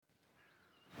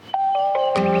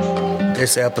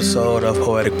This episode of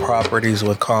Poetic Properties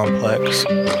with Complex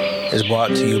is brought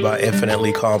to you by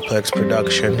Infinitely Complex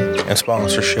Production and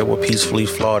sponsorship with Peacefully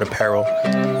Flawed Apparel,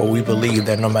 where we believe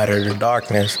that no matter the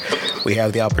darkness, we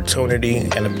have the opportunity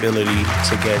and ability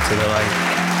to get to the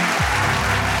light.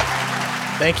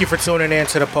 Thank you for tuning in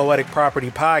to the Poetic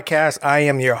Property Podcast. I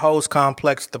am your host,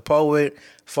 Complex the Poet,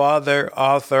 father,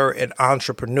 author, and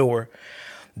entrepreneur.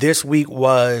 This week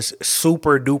was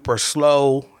super duper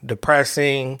slow,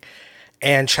 depressing,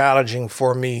 and challenging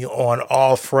for me on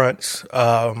all fronts.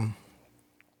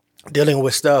 Dealing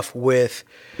with stuff with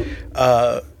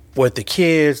the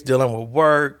kids, dealing with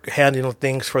work, handling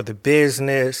things for the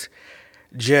business.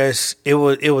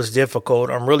 It was difficult.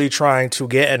 I'm really trying to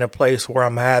get in a place where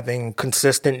I'm having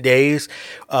consistent days.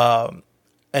 And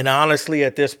honestly,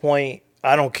 at this point,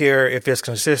 I don't care if it's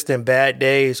consistent bad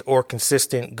days or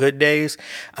consistent good days.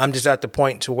 I'm just at the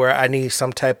point to where I need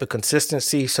some type of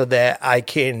consistency so that I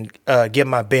can get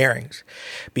my bearings.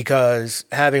 Because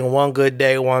having one good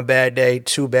day, one bad day,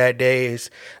 two bad days,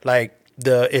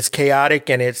 it's chaotic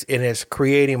and it's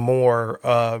creating more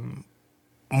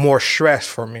stress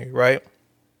for me, right?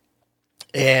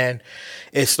 And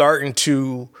it's starting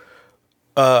to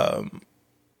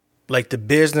the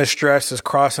business stress is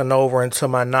crossing over into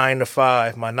my 9 to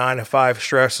 5. My 9 to 5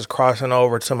 stress is crossing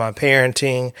over to my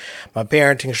parenting. My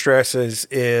parenting stress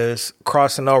is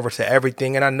crossing over to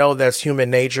everything. And I know that's human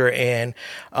nature, and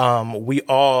we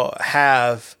all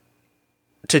have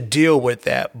to deal with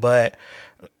that. But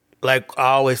like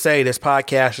I always say, this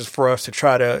podcast is for us to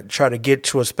try to get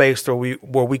to a space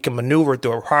where we can maneuver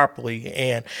through it properly.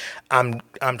 And I'm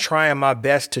trying my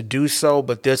best to do so,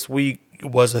 but this week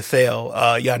was a fail.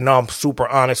 Y'all know I'm super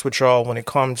honest with y'all when it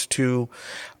comes to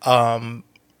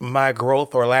my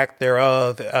growth or lack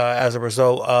thereof as a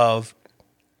result of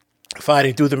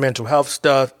fighting through the mental health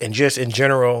stuff and just in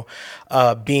general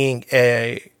being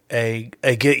a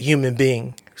good human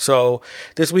being. So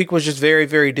this week was just very,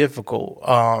 very difficult.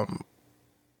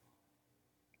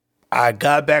 I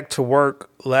got back to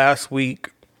work last week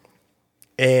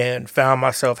and found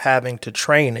myself having to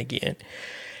train again.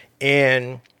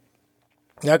 And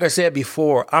like I said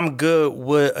before, I'm good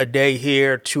with a day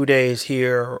here, 2 days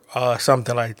here,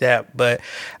 something like that. But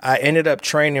I ended up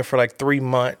training for 3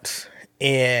 months,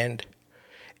 and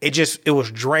it was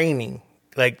draining.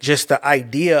 Like, just the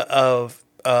idea of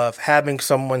having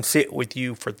someone sit with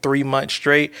you for 3 months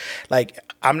straight. Like,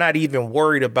 I'm not even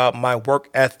worried about my work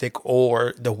ethic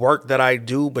or the work that I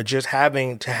do, but just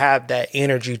having to have that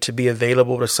energy to be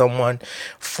available to someone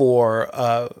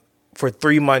for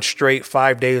 3 months straight,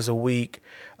 5 days a week,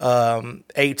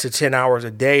 8 to 10 hours a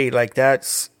day. Like,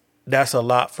 that's a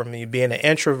lot for me, being an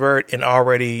introvert and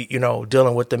already,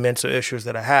 dealing with the mental issues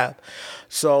that I have.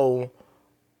 So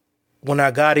when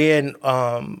I got in,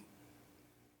 was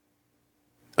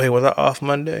I off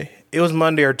Monday? It was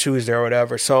Monday or Tuesday or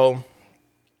whatever. So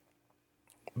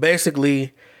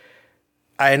basically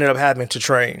I ended up having to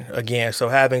train again. So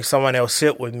having someone else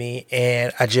sit with me,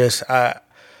 and I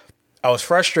was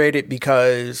frustrated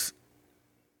because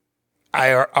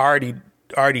I already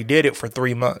did it for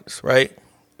 3 months, right?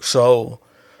 So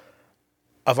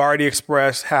I've already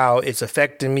expressed how it's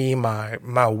affecting me,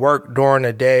 my work during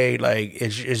the day. Like, it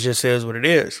just is what it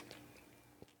is.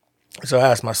 So I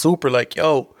asked my super,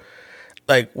 yo,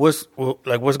 what's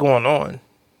going on?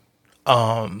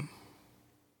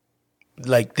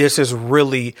 This is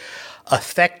really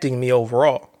affecting me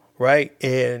overall, right?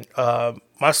 And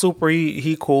my super,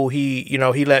 he cool. He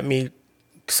let me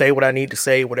say what I need to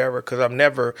say, whatever, because I'm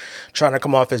never trying to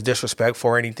come off as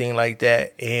disrespectful or anything like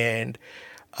that. And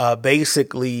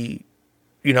basically,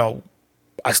 I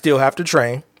still have to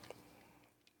train.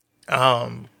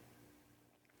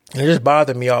 It just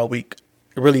bothered me all week.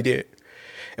 It really did.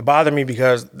 It bothered me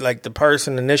because the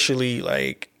person initially,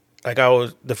 I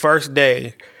was the first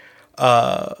day,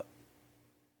 I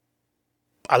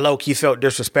low-key felt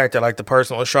disrespected. The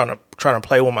person was trying to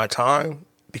play with my time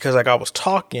because I was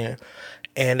talking.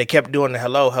 And they kept doing the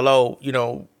hello,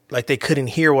 they couldn't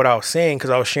hear what I was saying because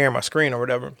I was sharing my screen or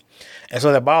whatever. And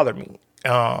so that bothered me.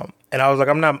 And I was like,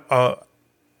 I'm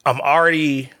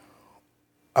already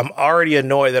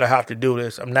annoyed that I have to do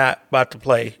this. I'm not about to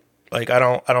play. I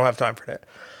don't have time for that.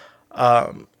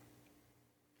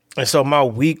 And so my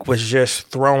week was just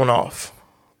thrown off.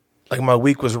 My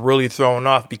week was really thrown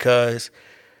off because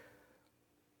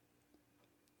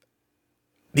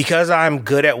I'm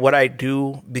good at what I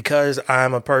do, because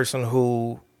I'm a person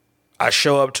who I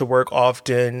show up to work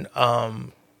often.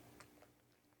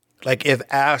 Like if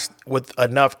asked with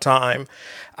enough time,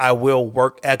 I will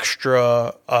work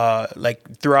extra.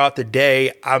 Like throughout the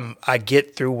day, I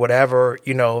get through whatever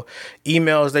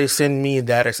emails they send me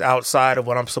that is outside of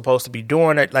what I'm supposed to be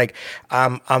doing. It like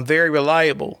I'm very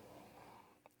reliable,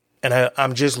 and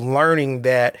I'm just learning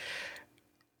that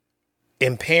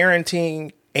in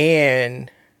parenting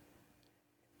and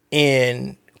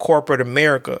in corporate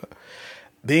America,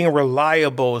 being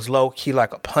reliable is low key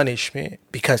like a punishment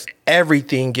because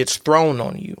everything gets thrown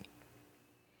on you.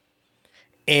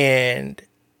 And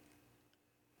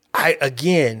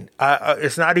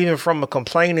it's not even from a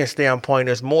complaining standpoint.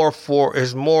 It's more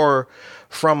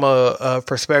from a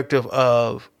perspective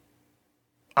of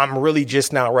I'm really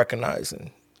just not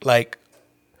recognizing, like,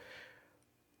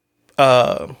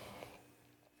 in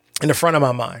the front of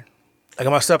my mind. Like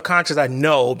in my subconscious, I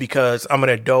know because I'm an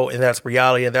adult and that's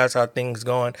reality and that's how things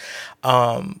going.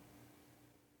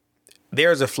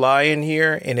 There's a fly in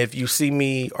here, and if you see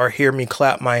me or hear me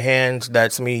clap my hands,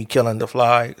 that's me killing the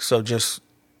fly. So just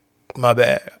my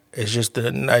bad. It's just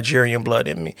the Nigerian blood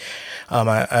in me.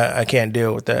 I can't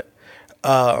deal with that.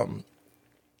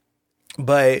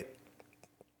 But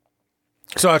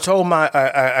so I told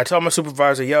my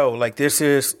supervisor, yo, like this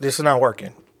is not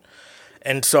working.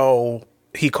 And so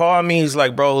he called me. He's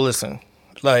like, bro, listen,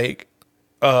 like,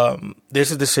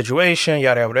 this is the situation,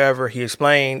 yada, whatever. He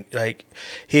explained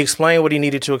what he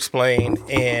needed to explain.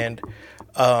 And,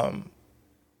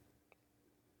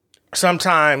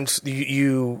 sometimes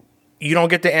you don't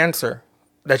get the answer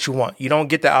that you want. You don't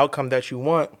get the outcome that you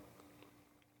want.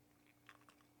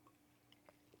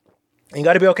 You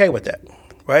got to be okay with that,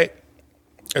 right?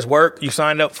 It's work. You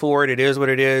signed up for it. It is what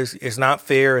it is. It's not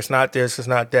fair. It's not this. It's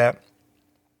not that.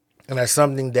 And that's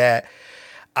something that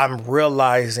I'm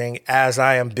realizing as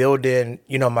I am building,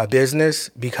 my business,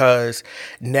 because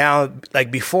now, like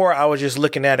before, I was just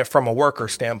looking at it from a worker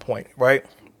standpoint, right?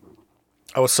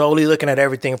 I was solely looking at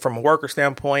everything from a worker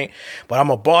standpoint, but I'm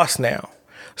a boss now.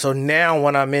 So now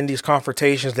when I'm in these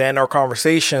confrontations or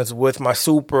conversations with my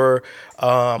super,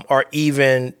 or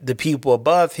even the people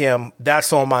above him,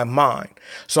 that's on my mind.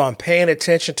 So I'm paying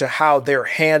attention to how they're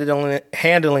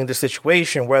handling the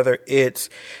situation, whether it's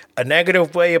a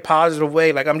negative way, a positive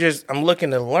way. Like I'm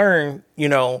looking to learn,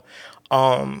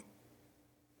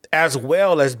 as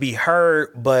well as be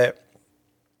heard, but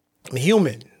I'm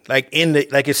human. Like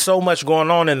it's so much going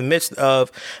on in the midst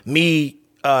of me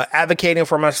advocating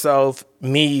for myself,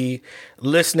 me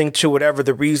listening to whatever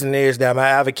the reason is that my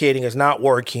advocating is not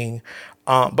working,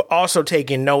 but also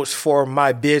taking notes for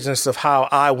my business of how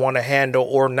I want to handle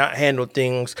or not handle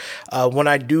things when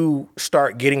I do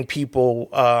start getting people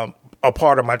a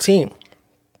part of my team.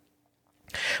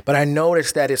 But I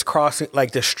noticed that it's crossing,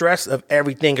 like the stress of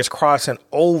everything is crossing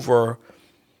over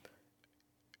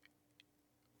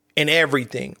in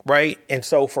everything, right? And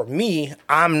so for me,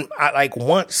 I like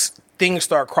once things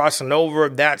start crossing over,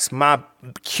 that's my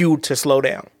cue to slow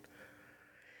down,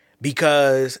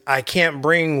 because I can't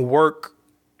bring work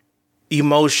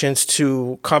emotions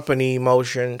to company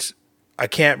emotions. I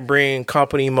can't bring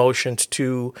company emotions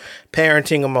to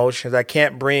parenting emotions. I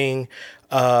can't bring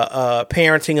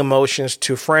parenting emotions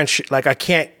to friendship. Like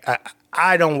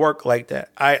I don't work like that.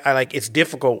 I like, it's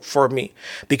difficult for me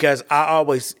because I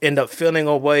always end up feeling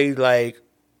a way like,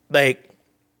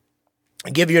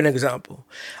 I'll give you an example.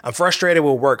 I'm frustrated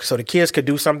with work. So the kids could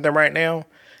do something right now,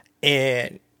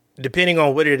 and depending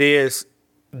on what it is,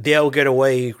 they'll get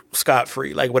away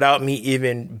scot-free, like without me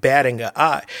even batting an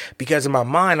eye. Because in my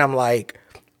mind, I'm like,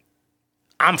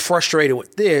 I'm frustrated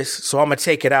with this, so I'm going to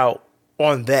take it out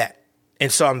on that.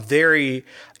 And so I'm very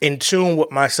in tune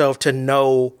with myself to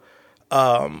know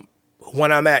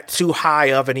when I'm at too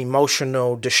high of an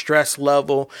emotional distress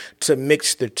level to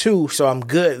mix the two. So I'm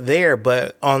good there.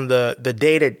 But on the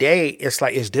day-to-day, it's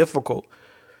like, it's difficult.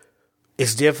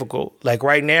 It's difficult. Like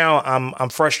right now, I'm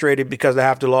frustrated because I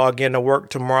have to log in to work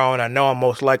tomorrow, and I know I'm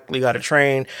most likely got to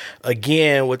train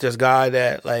again with this guy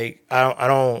that, like, I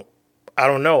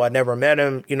don't know. I never met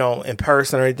him, in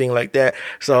person or anything like that.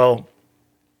 So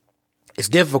it's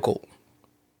difficult,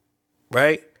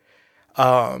 right?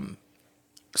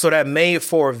 So that made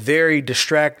for a very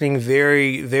distracting,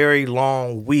 very, very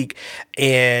long week.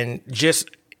 And just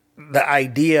the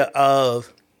idea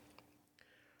of,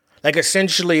 like,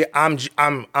 essentially I'm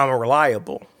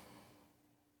reliable.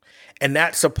 And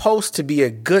that's supposed to be a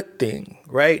good thing,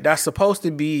 right? That's supposed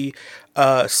to be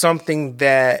something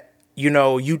that,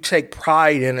 you take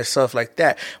pride in and stuff like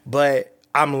that. But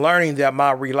I'm learning that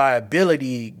my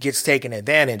reliability gets taken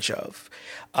advantage of.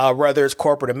 Whether it's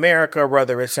corporate America,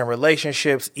 whether it's in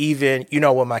relationships, even,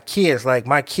 with my kids. Like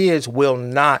my kids will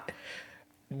not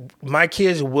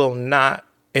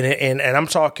And I'm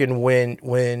talking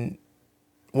when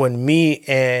me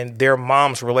and their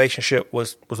mom's relationship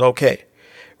was okay,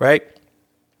 right?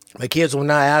 My kids will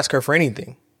not ask her for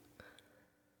anything.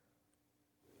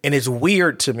 And it's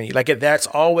weird to me. Like, that's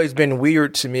always been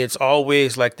weird to me. It's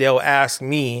always like they'll ask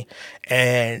me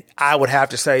and I would have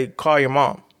to say, call your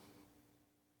mom.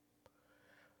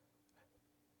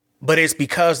 But it's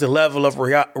because the level of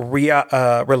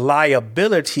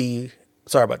reliability,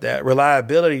 sorry about that,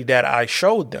 reliability that I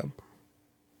showed them,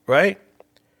 right?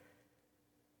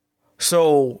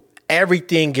 So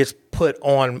everything gets put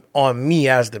on me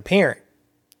as the parent,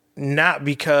 not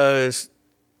because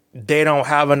they don't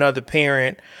have another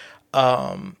parent,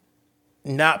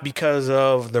 not because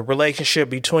of the relationship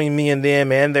between me and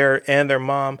them and their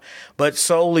mom, but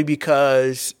solely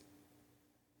because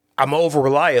I'm over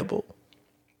reliable.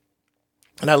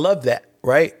 And I love that,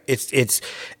 right? It's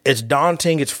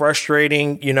daunting, it's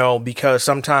frustrating, because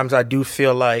sometimes I do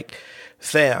feel like,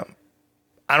 fam,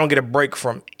 I don't get a break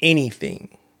from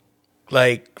anything,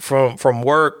 like from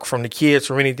work, from the kids,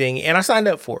 from anything, and I signed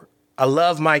up for it. I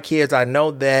love my kids. I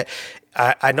know that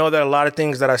I know that a lot of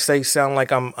things that I say sound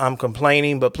like I'm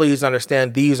complaining, but please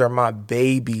understand, these are my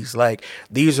babies. Like,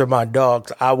 these are my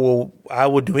dogs. I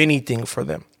will do anything for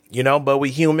them, but we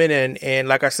human. And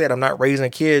like I said, I'm not raising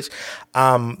kids.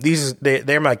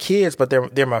 They're my kids, but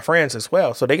they're my friends as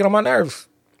well. So they get on my nerves,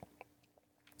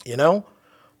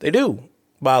 they do.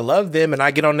 But I love them and I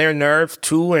get on their nerves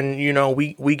too. And,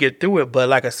 we get through it. But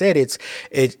like I said,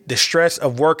 the stress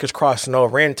of work is crossing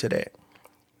over into that.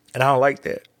 And I don't like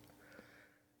that.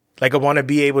 Like, I want to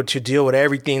be able to deal with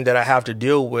everything that I have to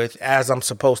deal with as I'm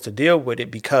supposed to deal with it,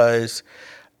 because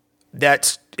I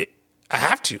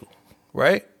have to,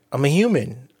 right? I'm a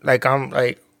human. Like,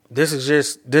 this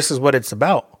is what it's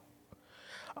about.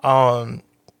 But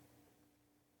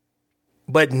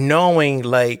knowing,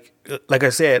 like I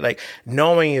said, like,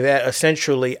 knowing that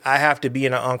essentially I have to be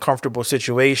in an uncomfortable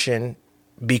situation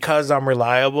because I'm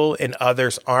reliable and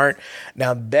others aren't.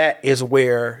 Now that is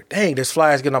where, dang, this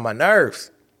fly is getting on my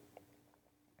nerves.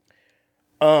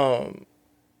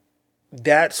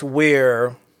 That's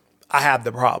where I have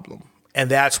the problem. And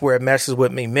that's where it messes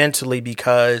with me mentally,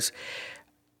 because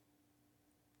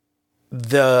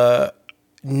the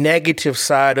negative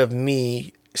side of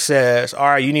me says, all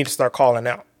right, you need to start calling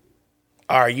out.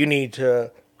 All right, you need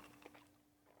to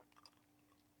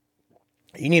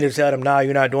tell them, nah,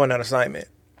 you're not doing that assignment.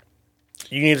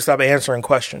 You need to stop answering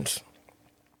questions.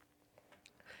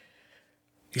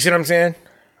 You see what I'm saying?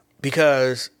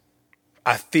 Because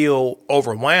I feel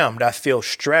overwhelmed. I feel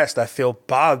stressed. I feel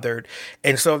bothered.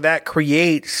 And so that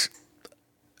creates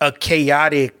a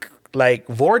chaotic, like,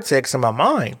 vortex in my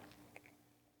mind.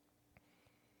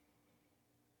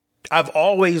 I've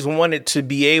always wanted to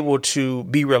be able to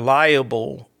be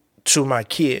reliable to my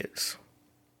kids,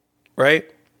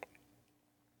 right?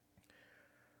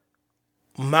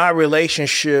 My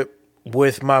relationship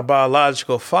with my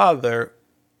biological father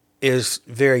is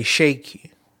very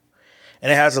shaky.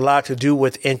 And it has a lot to do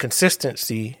with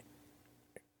inconsistency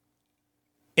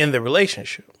in the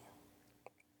relationship.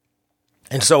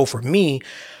 And so for me,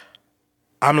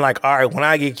 I'm like, all right, when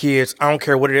I get kids, I don't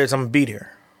care what it is, I'm gonna be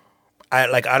there.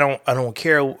 I don't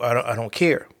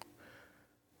care.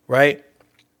 Right?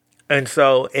 And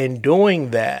so in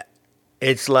doing that,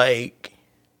 it's like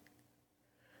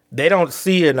they don't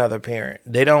see another parent.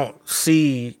 They don't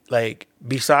see, like,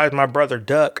 besides my brother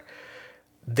Duck,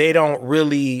 they don't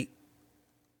really,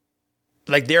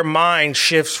 like, their mind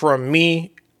shifts from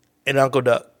me and Uncle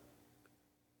Duck.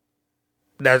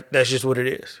 That's just what it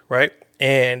is, right?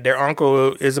 And their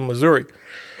uncle is in Missouri.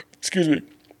 Excuse me.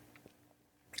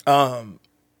 And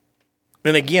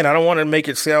again, I don't want to make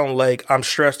it sound like I'm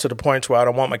stressed to the point where I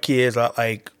don't want my kids.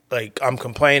 Like I'm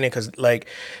complaining, because, like,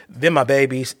 they're my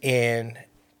babies and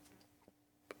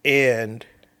they're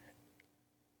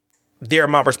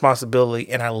my responsibility,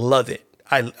 and I love it.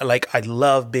 I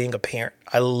love being a parent.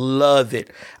 I love it.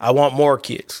 I want more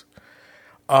kids.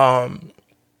 But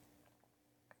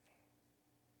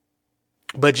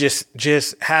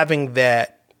just having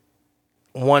that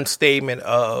one statement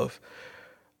of,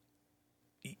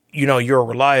 you're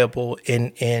reliable,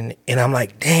 and I'm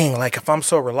like, dang, like, if I'm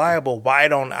so reliable, why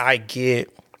don't I get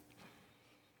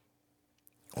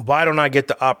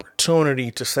the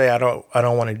opportunity to say I don't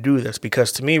want to do this?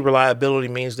 Because to me, reliability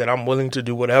means that I'm willing to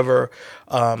do whatever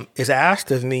is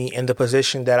asked of me in the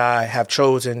position that I have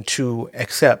chosen to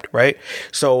accept, right?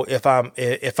 So if I'm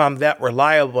that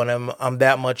reliable and I'm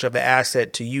that much of an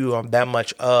asset to you, I'm that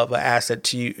much of an asset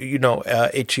to you,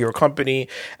 to your company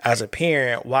as a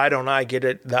parent, why don't I get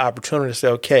the opportunity to say,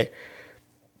 okay,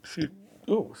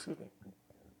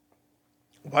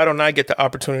 Why don't I get the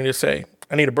opportunity to say,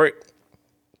 I need a break?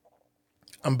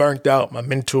 I'm burnt out. My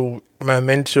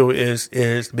mental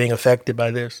is being affected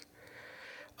by this.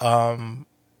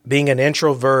 Being an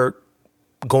introvert,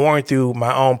 going through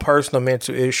my own personal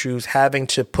mental issues, having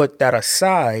to put that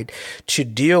aside to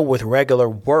deal with regular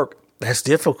work, that's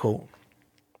difficult.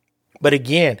 But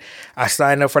again, I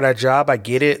signed up for that job. I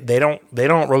get it. They don't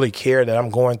really care that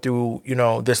I'm going through,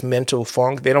 this mental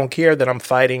funk. They don't care that I'm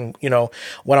fighting,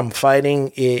 what I'm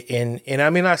fighting. And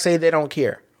I mean, I say they don't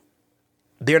care.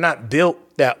 They're not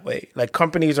built that way. Like,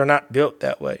 companies are not built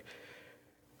that way,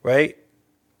 right?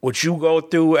 What you go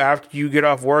through after you get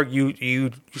off work,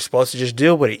 you're supposed to just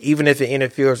deal with it, even if it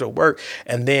interferes with work.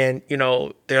 And then,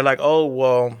 they're like, oh,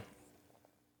 well,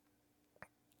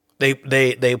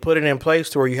 They put it in place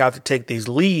to where you have to take these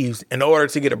leaves in order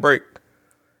to get a break.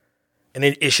 And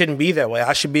it shouldn't be that way.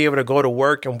 I should be able to go to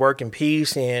work and work in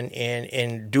peace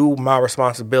and do my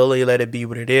responsibility, let it be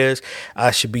what it is.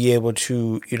 I should be able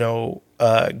to,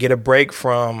 get a break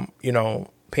from,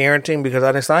 parenting, because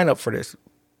I didn't sign up for this.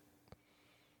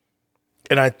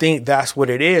 And I think that's what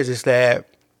it is that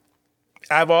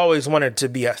I've always wanted to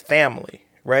be a family,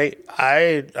 right?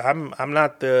 I'm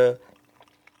not the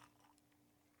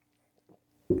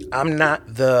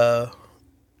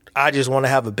I just want to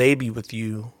have a baby with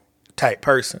you type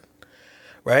person,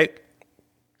 right?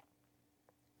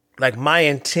 Like, my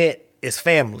intent is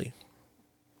family,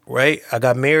 right? I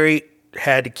got married,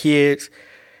 had the kids.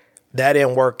 That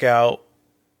didn't work out.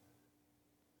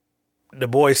 The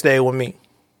boy stayed with me.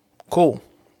 Cool.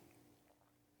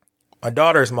 My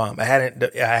daughter's mom.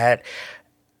 My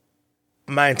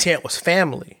intent was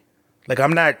family. Like,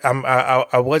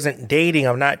 I wasn't dating.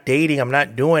 I'm not dating. I'm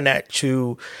not doing that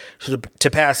to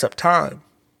pass up time.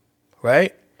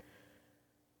 Right.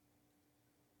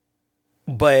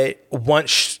 But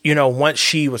once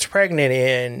she was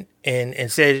pregnant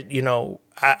and said,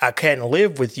 I can't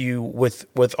live with you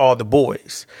with all the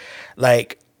boys,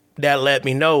 like, that let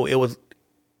me know it was,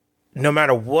 no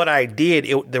matter what I did,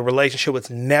 the relationship was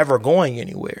never going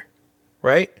anywhere.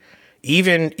 Right.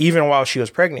 Even while she was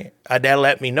pregnant, that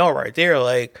let me know right there,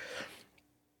 like,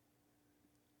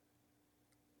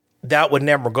 that would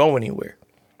never go anywhere.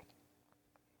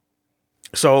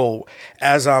 So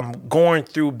as I'm going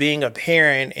through being a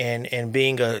parent and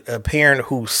being a parent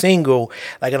who's single,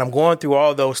 like, and I'm going through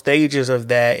all those stages of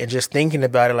that and just thinking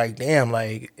about it, like, damn,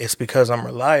 like, it's because I'm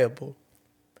reliable.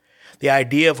 The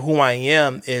idea of who I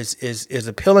am is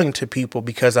appealing to people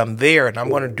because I'm there and I'm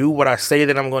going to do what I say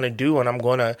that I'm going to do, and I'm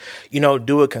going to,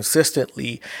 do it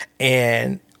consistently.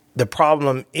 And the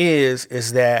problem is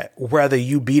that whether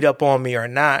you beat up on me or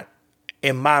not,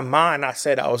 in my mind, I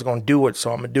said I was going to do it,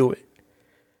 so I'm going to do it.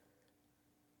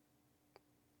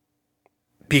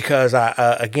 Because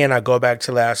I go back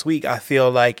to last week. I feel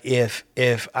like if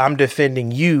I'm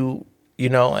defending you,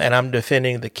 and I'm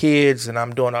defending the kids and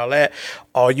I'm doing all that,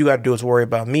 all you got to do is worry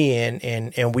about me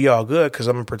and we all good, because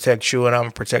I'm going to protect you and I'm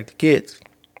going to protect the kids.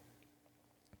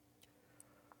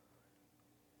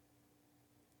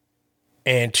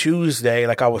 And Tuesday,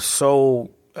 I was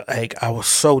so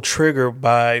triggered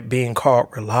by being called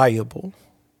reliable,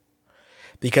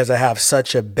 because I have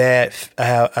such a bad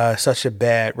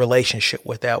relationship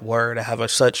with that word. I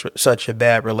have such a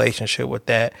bad relationship with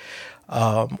that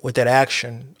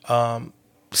action,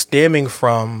 stemming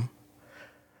from,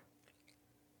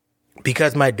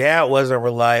 because my dad wasn't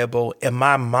reliable. In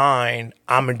my mind,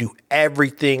 I'm going to do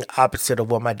everything opposite of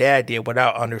what my dad did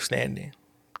without understanding.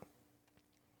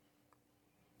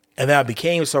 And then I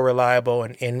became so reliable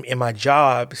in my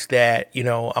jobs that,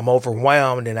 I'm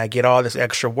overwhelmed and I get all this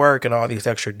extra work and all these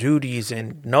extra duties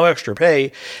and no extra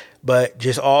pay, but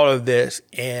just all of this.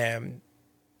 And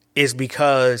it's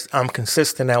because I'm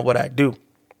consistent at what I do.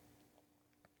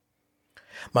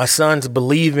 My sons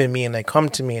believe in me and they come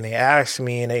to me and they ask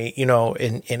me and they,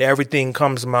 and everything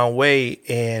comes my way,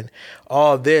 and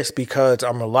all this because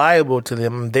I'm reliable to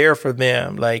them. I'm there for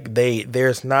them. Like,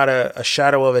 there's not a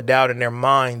shadow of a doubt in their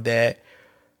mind that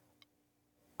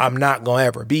I'm not going to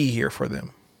ever be here for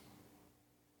them.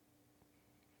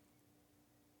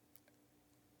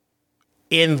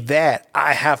 In that,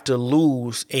 I have to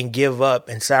lose and give up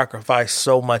and sacrifice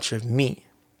so much of me.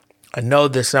 I know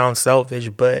this sounds selfish,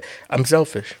 but I'm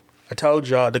selfish. I told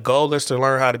y'all the goal is to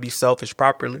learn how to be selfish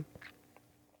properly.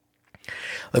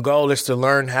 The goal is to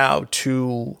learn how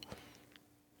to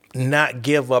not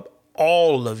give up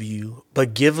all of you,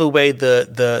 but give away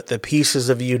the pieces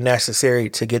of you necessary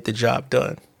to get the job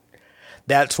done.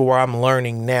 That's where I'm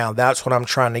learning now. That's what I'm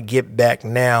trying to get back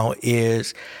now,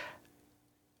 is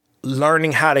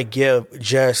learning how to give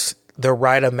just the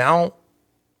right amount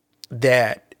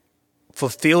that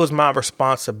fulfills my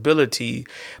responsibility,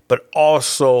 but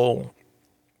also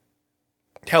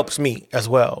helps me as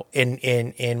well,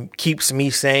 and keeps me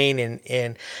sane,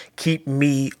 and keep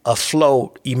me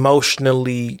afloat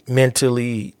emotionally,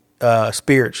 mentally,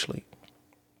 spiritually.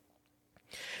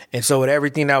 And so with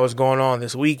everything that was going on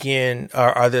this weekend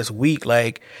or this week,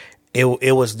 like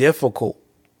it was difficult.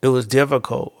 It was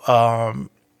difficult. I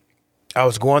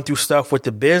was going through stuff with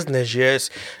the business,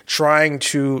 just trying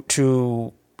to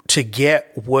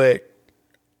get what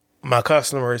my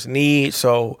customers need.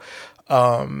 So,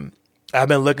 I've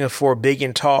been looking for big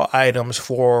and tall items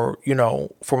for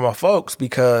my folks,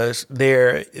 because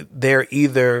they're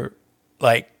either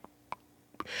like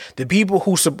the people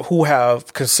who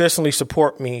have consistently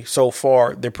support me so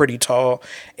far, they're pretty tall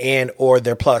or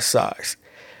they're plus size.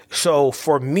 So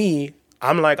for me,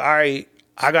 I'm like, all right,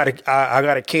 I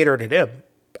gotta cater to them.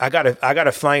 I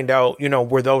gotta find out,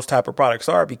 where those type of products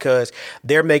are, because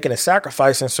they're making a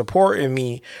sacrifice and supporting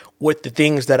me with the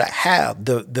things that I have.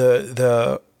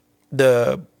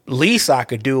 The least I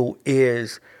could do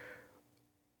is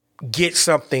get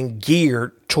something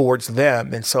geared towards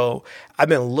them. And so I've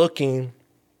been looking,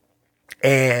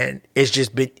 and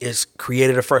it's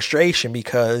created a frustration,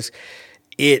 because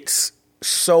it's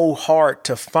so hard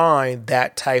to find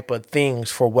that type of things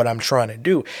for what I'm trying to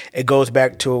do. It goes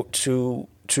back to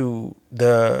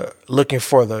the looking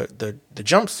for the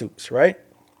jumpsuits, right?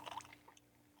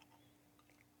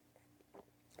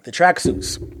 The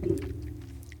tracksuits.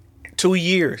 2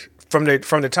 years from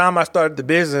the time I started the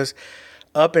business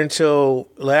up until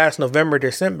last November,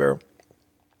 December,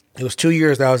 it was 2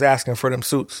 years that I was asking for them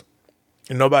suits,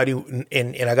 and nobody,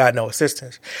 and I got no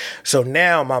assistance. So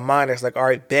now my mind is like, all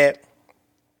right, bet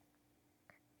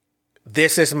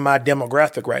this is my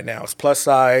demographic right now. It's plus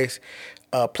size,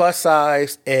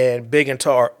 and big and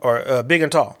tall, or big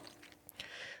and tall.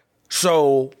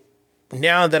 So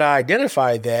now that I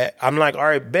identified that, I'm like, all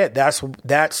right, bet that's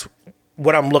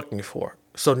what I'm looking for.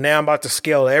 So now I'm about to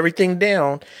scale everything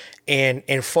down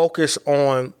and focus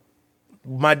on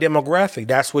my demographic.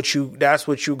 That's what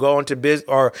you go into business,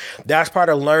 or that's part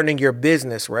of learning your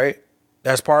business, right?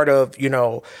 That's part of,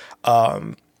 it's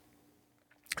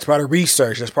part of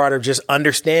research. It's part of just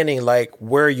understanding like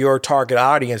where your target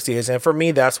audience is. And for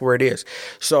me, that's where it is.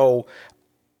 So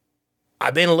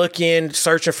I've been looking,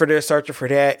 searching for this, searching for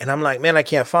that. And I'm like, man, I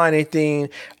can't find anything.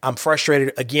 I'm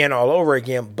frustrated again, all over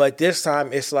again. But this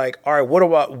time it's like, all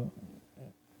right,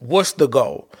 what's the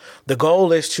goal? The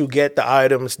goal is to get the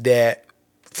items that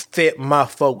fit my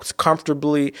folks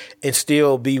comfortably and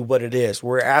still be what it is.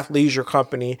 We're an athleisure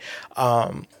company,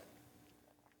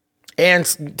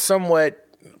 and somewhat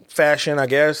fashion, I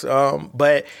guess.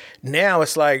 But now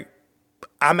it's like,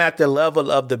 I'm at the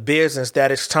level of the business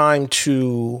that it's time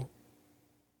to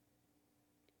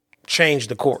change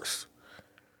the course,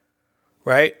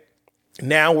 right?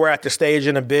 Now we're at the stage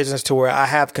in the business to where I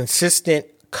have consistent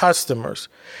customers,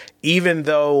 even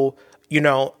though,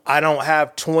 I don't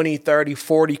have 20, 30,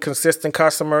 40 consistent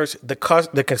customers.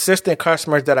 The consistent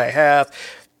customers that I have,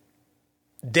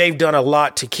 they've done a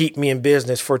lot to keep me in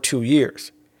business for 2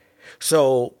 years.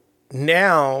 So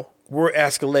now we're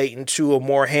escalating to a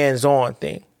more hands-on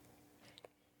thing.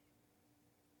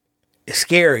 It's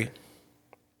scary.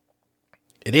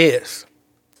 It is,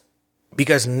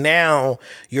 because now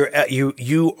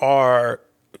you are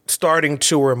starting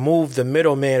to remove the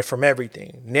middleman from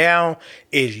everything. Now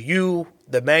is you,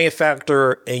 the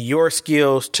manufacturer, and your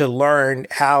skills to learn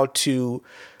how to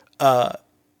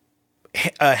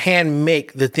hand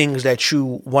make the things that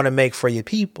you want to make for your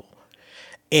people.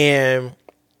 And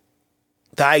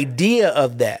the idea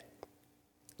of that,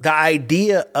 the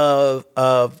idea of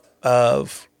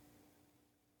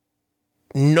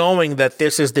knowing that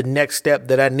this is the next step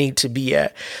that I need to be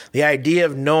at. The idea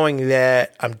of knowing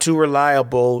that I'm too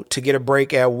reliable to get a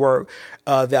break at work.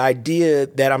 The idea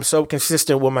that I'm so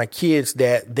consistent with my kids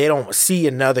that they don't see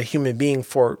another human being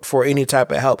for any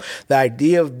type of help. The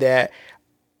idea of that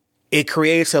it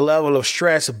creates a level of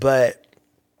stress, but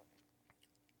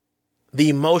the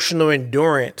emotional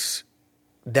endurance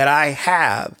that I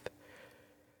have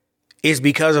is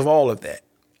because of all of that.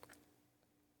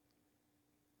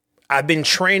 I've been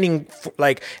training,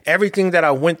 like everything that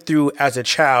I went through as a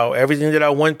child, everything that I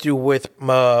went through with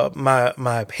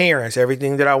my parents,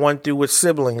 everything that I went through with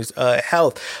siblings,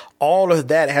 health, all of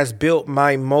that has built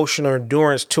my emotional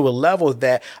endurance to a level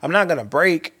that I'm not going to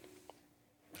break.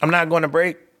 I'm not going to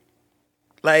break.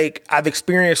 Like, I've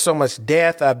experienced so much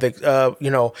death. I've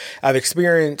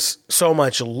experienced so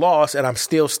much loss, and I'm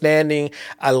still standing.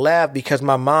 I laugh because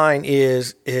my mind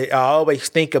I always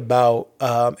think about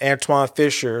Antoine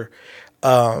Fisher,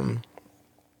 when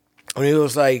he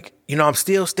was like, I'm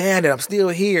still standing. I'm still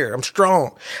here. I'm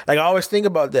strong. Like I always think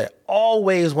about that.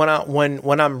 Always when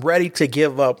I'm ready to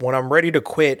give up, when I'm ready to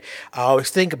quit, I always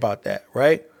think about that,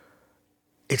 right?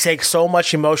 It takes so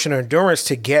much emotional endurance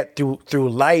to get through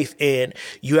life, and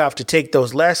you have to take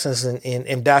those lessons,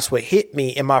 and that's what hit me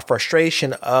in my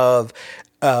frustration of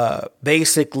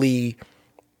basically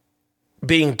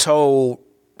being told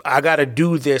I got to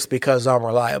do this because I'm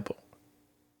reliable.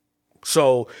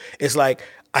 So it's like,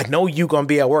 I know you're going to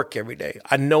be at work every day.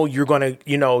 I know you're going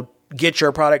to, get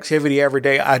your productivity every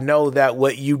day. I know that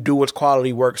what you do is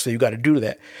quality work, so you got to do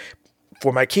that.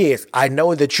 For my kids, I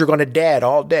know that you're going to dad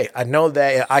all day. I know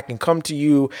that I can come to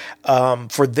you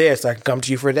for this. I can come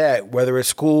to you for that, whether it's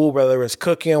school, whether it's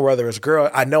cooking, whether it's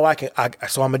girl. I know I can.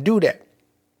 So I'm going to do that.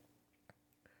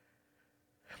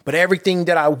 But everything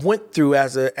that I went through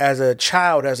as a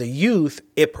child, as a youth,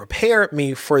 it prepared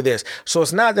me for this. So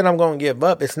it's not that I'm going to give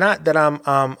up. It's not that I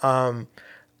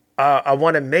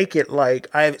want to make it like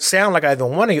I sound like I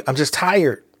don't want to. I'm just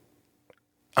tired.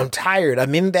 I'm tired.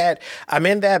 I'm in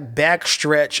that back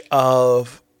stretch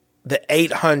of the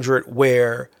 800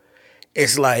 where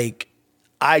it's like,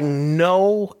 I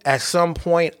know at some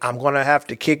point I'm going to have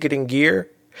to kick it in gear,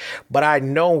 but I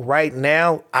know right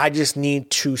now I just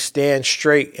need to stand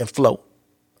straight and float.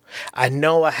 I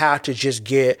know I have to just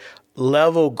get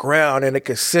level ground and a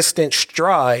consistent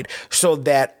stride so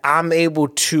that I'm able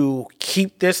to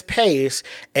keep this pace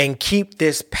and keep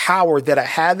this power that I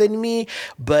have in me,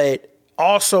 but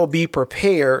also be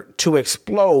prepared to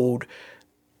explode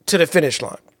to the finish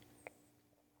line.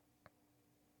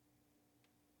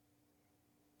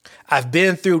 I've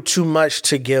been through too much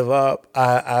to give up.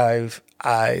 I've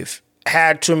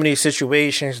had too many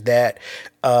situations that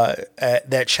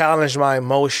challenged my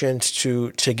emotions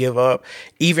to give up,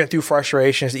 even through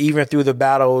frustrations, even through the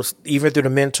battles, even through the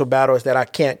mental battles that I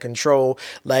can't control.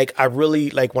 Like I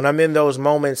really, like when I'm in those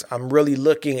moments, I'm really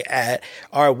looking at,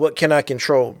 all right, what can I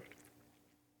control?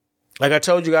 Like I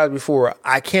told you guys before,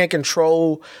 I can't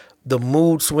control the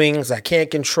mood swings. I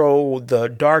can't control the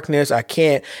darkness. I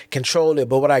can't control it.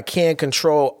 But what I can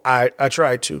control, I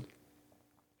try to.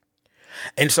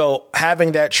 And so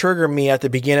having that trigger me at the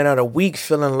beginning of the week,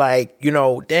 feeling like,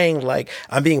 dang, like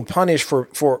I'm being punished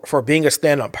for being a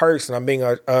stand-up person. I'm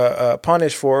being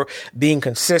punished for being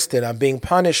consistent. I'm being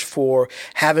punished for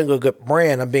having a good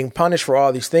brand. I'm being punished for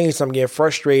all these things. I'm getting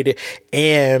frustrated.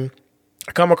 And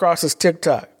I come across this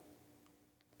TikTok.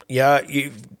 Yeah,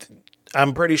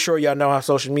 I'm pretty sure y'all know how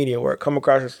social media work. Come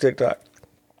across this TikTok.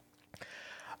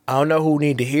 I don't know who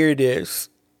need to hear this,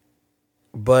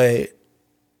 but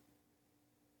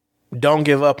don't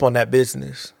give up on that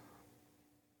business.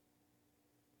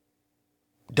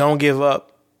 Don't give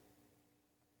up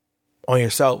on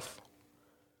yourself.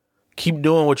 Keep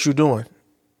doing what you're doing.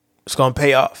 It's going to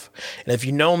pay off. And if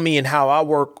you know me and how I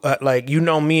work,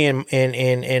 me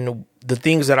and the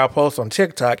things that I post on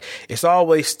TikTok, it's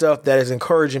always stuff that is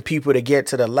encouraging people to get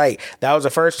to the light. That was the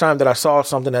first time that I saw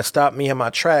something that stopped me in my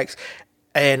tracks.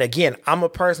 And again, I'm a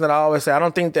person that I always say, I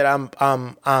don't think that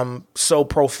I'm so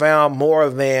profound more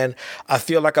than I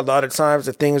feel like a lot of times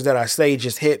the things that I say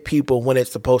just hit people when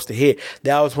it's supposed to hit.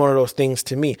 That was one of those things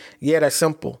to me. Yeah, that's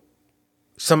simple.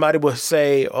 Somebody will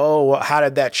say, oh, well, how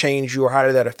did that change you or how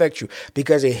did that affect you?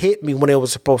 Because it hit me when it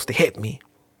was supposed to hit me.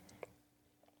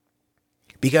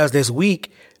 Because this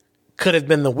week could have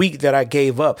been the week that I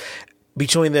gave up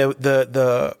between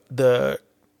the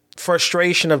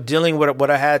frustration of dealing with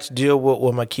what I had to deal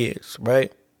with my kids,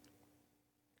 right?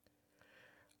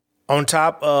 On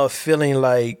top of feeling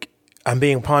like I'm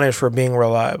being punished for being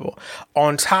reliable.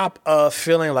 On top of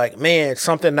feeling like, man,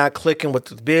 something not clicking with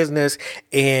the business.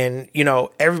 And,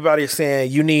 everybody's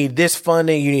saying you need this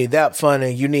funding, you need that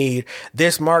funding, you need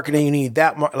this marketing, you need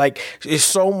that. Like, it's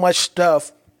so much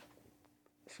stuff.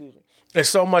 There's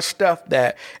so much stuff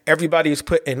that everybody is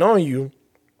putting on you.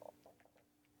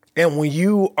 And when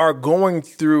you are going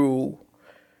through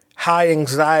high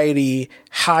anxiety,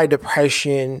 high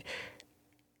depression,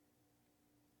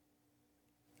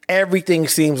 everything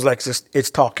seems like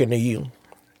it's talking to you.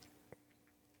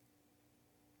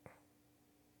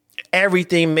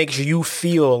 Everything makes you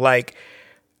feel like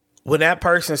when that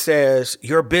person says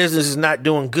your business is not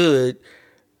doing good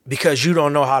because you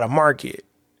don't know how to market.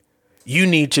 You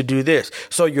need to do this.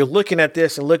 So you're looking at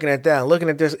this and looking at that and looking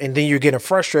at this, and then you're getting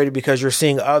frustrated because you're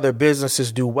seeing other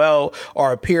businesses do well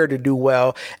or appear to do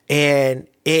well. And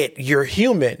you're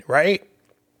human, right?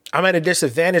 I'm at a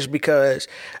disadvantage because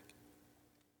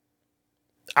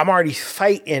I'm already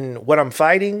fighting what I'm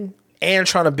fighting and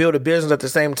trying to build a business at the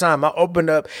same time. I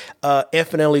opened up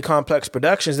Infinitely Complex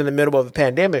Productions in the middle of a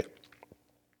pandemic.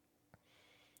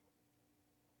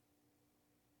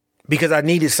 because I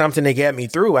needed something to get me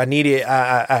through. I needed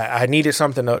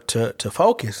something to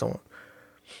focus on.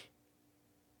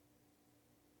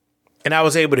 And I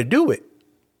was able to do it.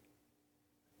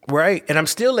 Right. And I'm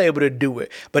still able to do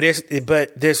it. But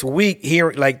this week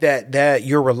hearing like that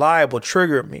you're reliable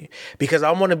triggered me, because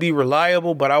I want to be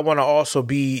reliable, but I want to also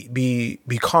be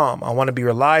calm. I want to be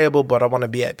reliable, but I want to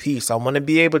be at peace. I want to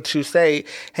be able to say,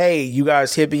 hey, you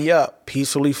guys hit me up,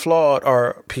 Peacefully Flawed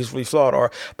or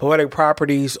Poetic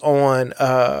Properties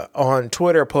on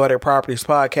Twitter, Poetic Properties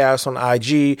Podcast on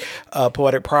IG,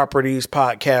 Poetic Properties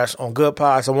Podcast on Good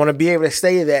Pods. I want to be able to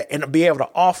say that and be able to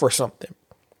offer something.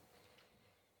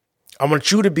 I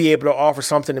want you to be able to offer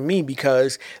something to me,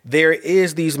 because there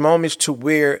is these moments to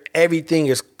where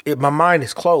my mind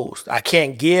is closed. I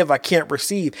can't give, I can't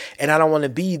receive, and I don't want to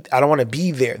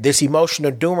be there. This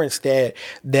emotional endurance that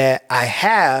I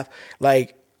have,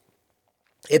 like,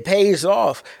 it pays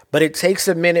off, but it takes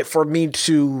a minute for me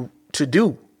to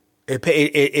do.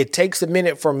 It takes a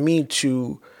minute for me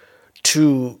to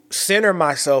center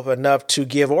myself enough to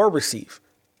give or receive,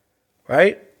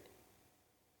 right?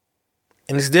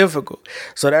 And it's difficult.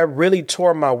 So that really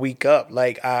tore my week up.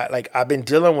 I've been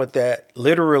dealing with that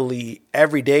literally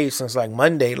every day since like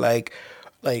Monday. Like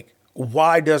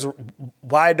why do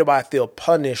I feel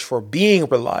punished for being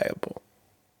reliable?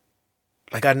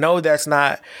 Like, I know that's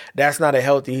not a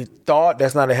healthy thought.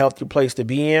 That's not a healthy place to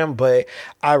be in. But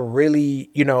I really,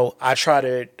 I try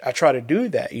to do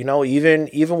that,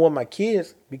 even with my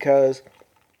kids, because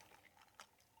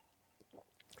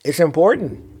it's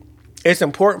important. It's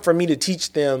important for me to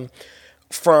teach them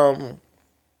from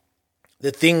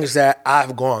the things that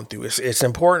I've gone through. It's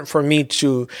important for me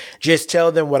to just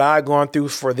tell them what I've gone through,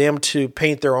 for them to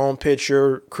paint their own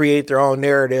picture, create their own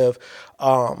narrative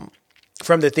from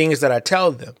the things that I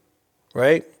tell them,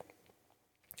 right?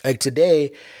 Like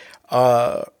today,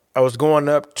 I was going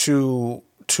up to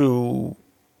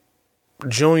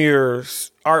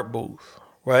Junior's art booth,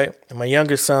 right? And my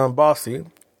youngest son, Bossy,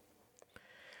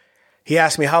 he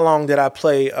asked me how long did I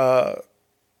play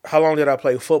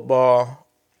football.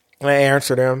 And I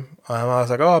answered him. I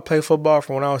was like, I played football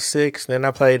from when I was 6. Then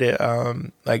I played it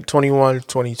like 21,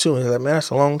 22. And he's like, man, that's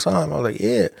a long time. I was like,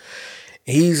 yeah.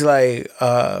 He's like,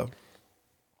 how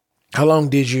long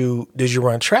did you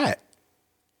run track?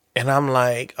 And I'm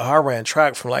like, I ran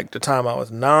track from like the time I was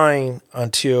 9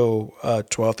 until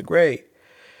 12th grade.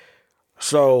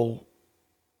 So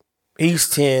he's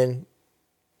 10.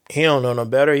 He don't know no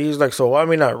better. He's like, so why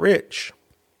am I not rich?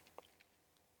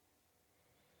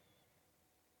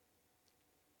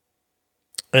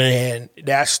 And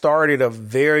that started a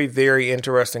very, very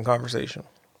interesting conversation.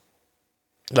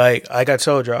 Like I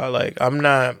told y'all, like I'm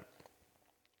not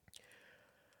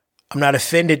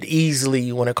offended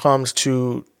easily when it comes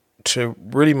to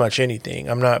really much anything.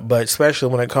 I'm not, but especially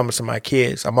when it comes to my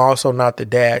kids. I'm also not the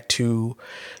dad to,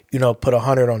 put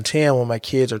 100 on 10 when my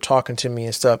kids are talking to me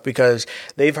and stuff, because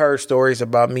they've heard stories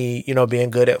about me, being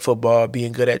good at football,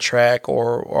 being good at track,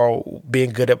 or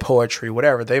being good at poetry,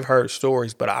 whatever. They've heard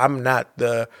stories, but I'm not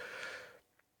that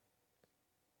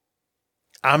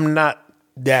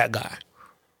guy.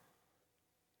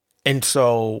 And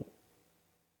so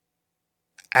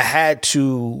I had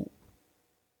to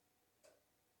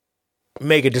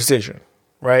make a decision,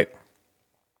 right?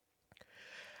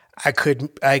 I could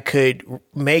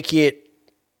make it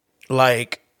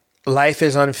like life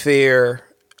is unfair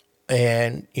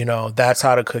and, that's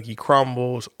how the cookie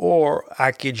crumbles, or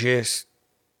I can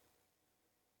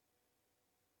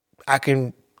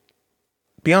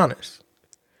be honest,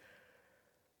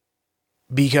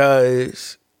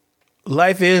 because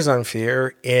life is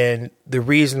unfair. And the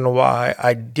reason why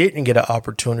I didn't get an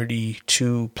opportunity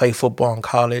to play football in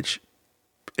college,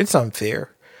 it's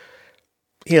unfair.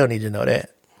 He don't need to know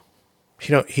that.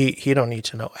 He don't need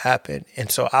to know what happened. And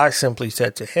so I simply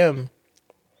said to him,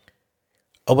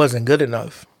 I wasn't good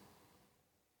enough.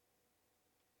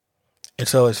 And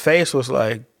so his face was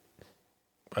like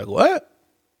what?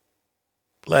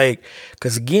 Like,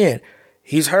 because again,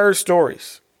 he's heard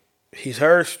stories.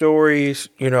 Whether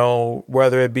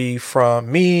it be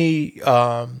from me,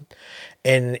 and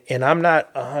I'm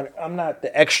not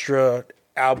the extra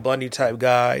Al Bundy type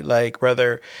guy,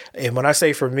 and when I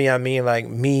say for me, I mean like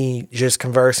me just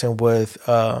conversing with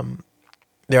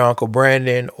their Uncle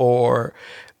Brandon, or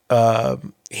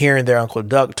hearing their Uncle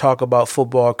Duck talk about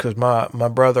football, because my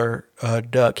brother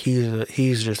Duck,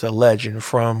 he's just a legend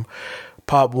from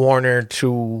Pop Warner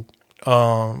to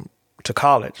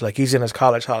college. Like he's in his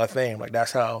college Hall of Fame. Like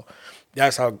that's how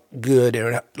good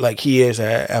and like he is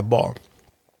at ball.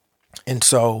 And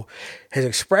so his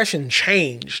expression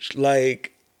changed.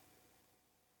 Like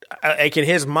in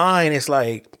his mind, it's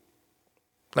like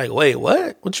Like, wait,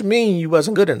 what? What you mean you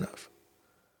wasn't good enough?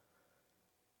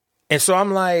 And so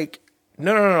I'm like,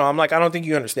 no. I'm like, I don't think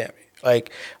you understand me.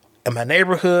 Like, in my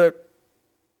neighborhood,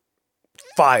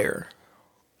 fire.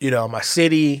 My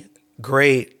city,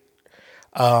 great.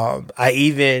 I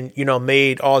even,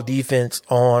 made all defense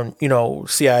on,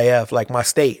 CIF, like my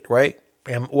state, right?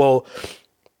 And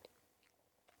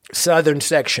southern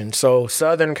section. So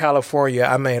Southern California,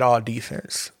 I made all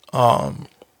defense.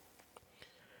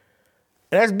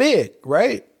 That's big,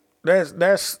 right?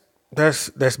 That's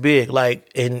big.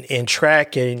 Like in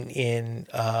track and in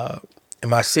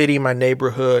my city, my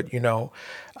neighborhood,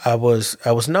 I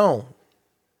was known,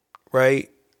 right?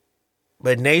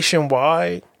 But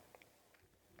nationwide,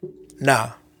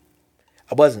 nah,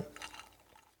 I wasn't.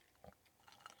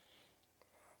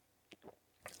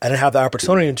 I didn't have the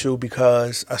opportunity to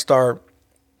because I started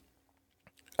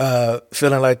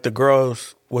feeling like the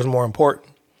girls was more important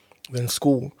than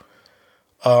school.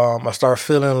 I started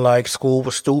feeling like school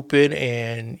was stupid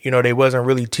and, they wasn't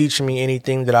really teaching me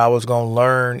anything that I was going to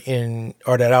learn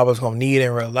or that I was going to need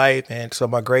in real life. And so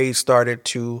my grades started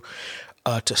to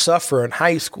suffer in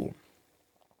high school.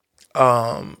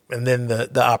 And then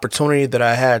the opportunity that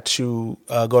I had to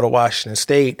go to Washington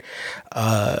State,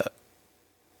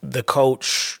 the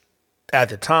coach at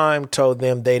the time told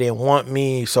them they didn't want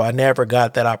me, so I never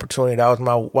got that opportunity.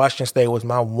 Washington State was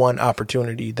my one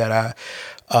opportunity that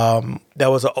that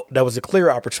was a clear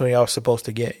opportunity I was supposed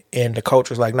to get, and the coach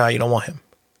was like, "Nah, you don't want him."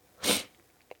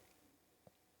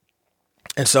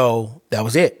 And so that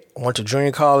was it. I went to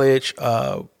junior college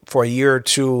for a year or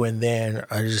two, and then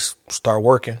I just started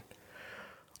working.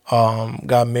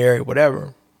 Got married,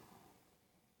 whatever.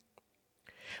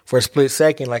 For a split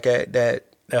second, like that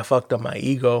fucked up my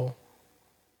ego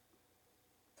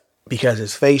because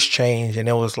his face changed, and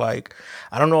it was like,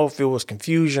 I don't know if it was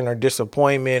confusion or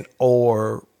disappointment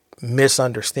or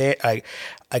misunderstand. I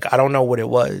don't know what it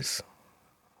was.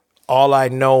 All I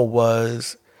know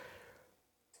was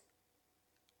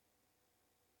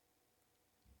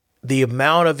the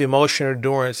amount of emotional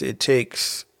endurance it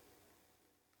takes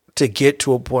to get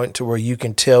to a point to where you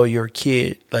can tell your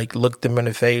kid, like, look them in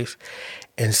the face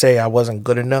and say, I wasn't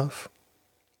good enough.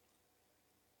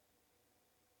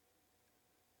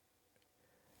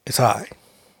 It's high.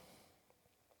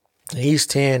 And he's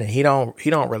 10 and he don't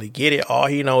really get it. All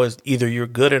he knows is either you're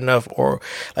good enough or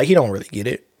like, he don't really get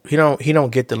it. He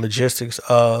don't get the logistics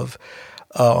of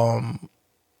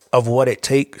what it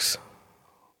takes.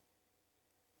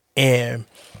 And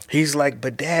he's like,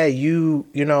 but Dad, you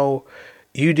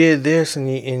did this and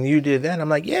you did that. And I'm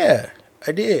like, yeah,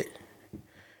 I did.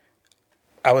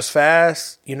 I was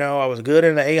fast. I was good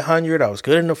in the 800. I was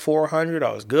good in the 400.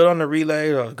 I was good on the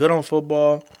relays. I was good on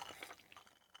football.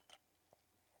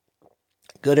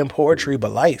 Good in poetry,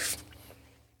 but life.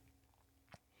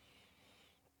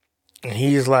 And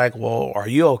he's like, well, are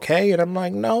you okay? And I'm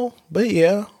like, no, but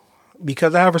yeah,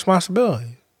 because I have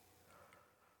responsibility.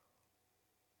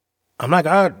 I'm like,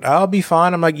 I'll be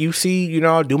fine. I'm like, you see,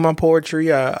 I do my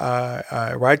poetry.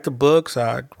 I write the books.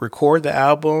 I record the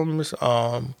albums.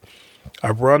 I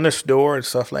run the store and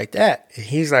stuff like that. And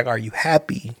he's like, are you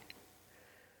happy?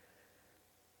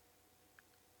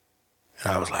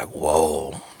 And I was like,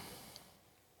 whoa.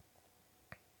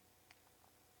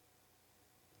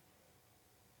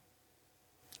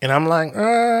 And I'm like,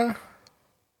 I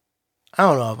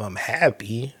don't know if I'm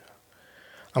happy.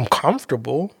 I'm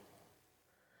comfortable.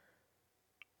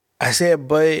 I said,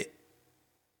 but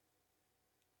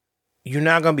you're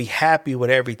not going to be happy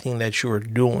with everything that you're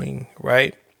doing,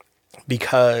 right?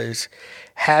 Because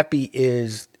happy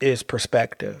is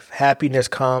perspective. Happiness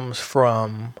comes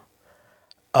from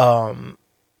how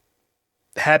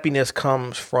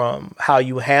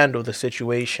you handle the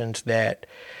situations that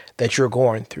you're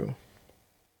going through,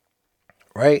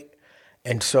 right?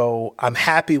 And so I'm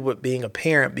happy with being a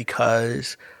parent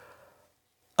because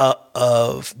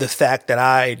of the fact that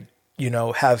I,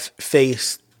 have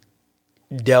faced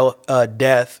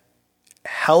death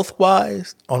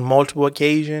health-wise on multiple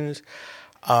occasions,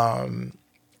 and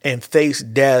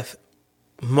faced death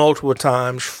multiple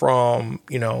times from,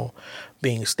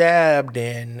 being stabbed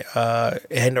and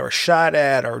or shot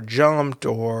at or jumped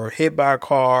or hit by a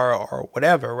car or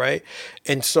whatever, right?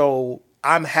 And so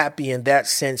I'm happy in that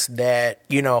sense that,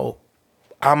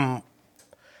 I'm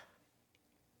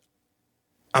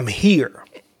here.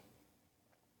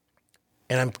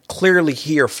 And I'm clearly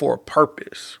here for a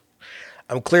purpose.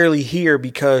 I'm clearly here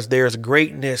because there's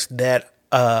greatness that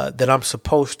that I'm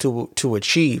supposed to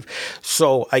achieve.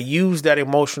 So I use that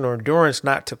emotional endurance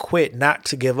not to quit, not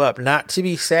to give up, not to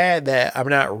be sad that I'm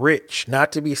not rich,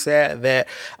 not to be sad that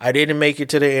I didn't make it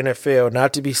to the NFL,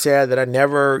 not to be sad that I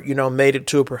never, made it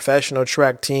to a professional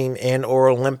track team and or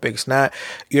Olympics, not,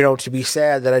 to be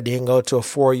sad that I didn't go to a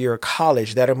 4-year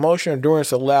college. That emotional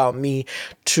endurance allowed me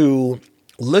to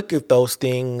look at those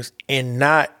things and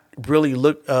not really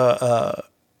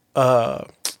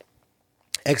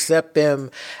accept them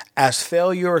as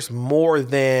failures more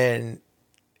than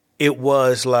it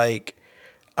was like,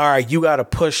 all right, you got to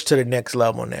push to the next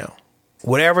level now.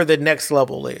 Whatever the next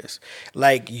level is,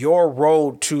 like your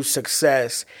road to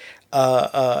success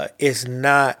is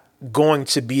not going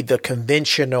to be the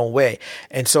conventional way.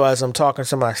 And so as I'm talking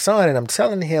to my son and I'm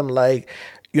telling him like,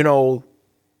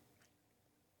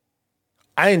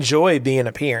 I enjoy being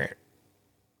a parent.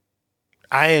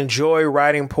 I enjoy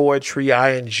writing poetry.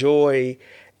 I enjoy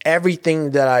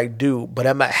everything that I do, but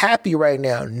am I happy right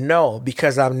now? No,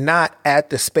 because I'm not at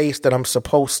the space that I'm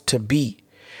supposed to be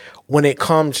when it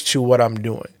comes to what I'm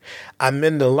doing. I'm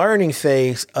in the learning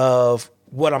phase of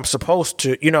what I'm supposed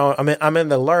to, I'm in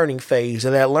the learning phase,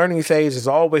 and that learning phase is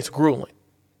always grueling.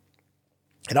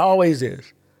 It always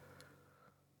is.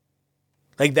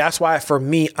 Like, that's why for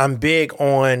me, I'm big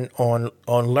on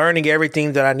learning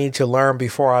everything that I need to learn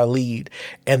before I lead,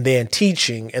 and then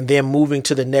teaching, and then moving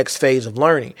to the next phase of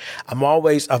learning. I've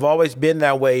always been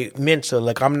that way mentally.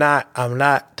 Like I'm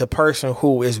not the person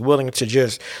who is willing to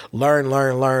just learn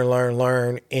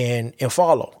and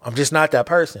follow. I'm just not that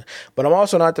person. But I'm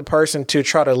also not the person to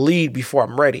try to lead before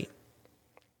I'm ready.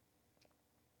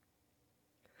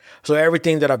 So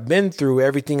everything that I've been through,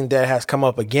 everything that has come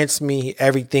up against me,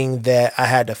 everything that I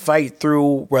had to fight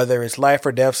through, whether it's life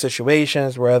or death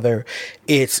situations, whether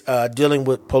it's dealing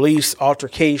with police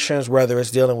altercations, whether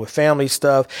it's dealing with family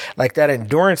stuff, like that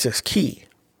endurance is key.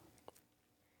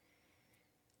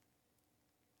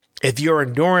 If your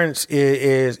endurance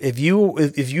if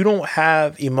you don't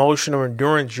have emotional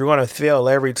endurance, you're going to fail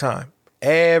every time.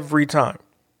 Every time.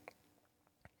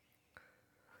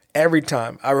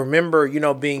 I remember,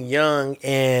 being young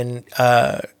and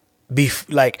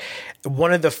like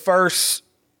one of the first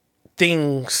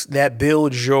things that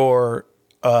builds your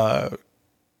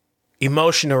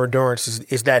emotional endurance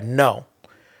is that no,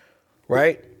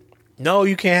 right? No,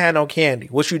 you can't have no candy.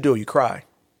 What you do? You cry.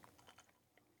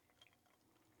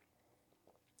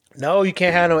 No, you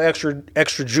can't have no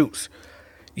extra juice.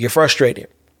 You're frustrated.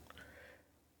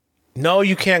 No,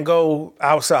 you can't go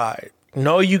outside.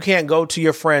 No, you can't go to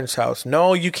your friend's house.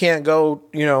 No, you can't go,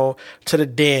 to the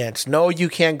dance. No, you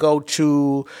can't go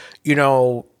to,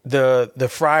 the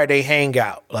Friday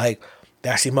hangout. Like,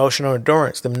 that's emotional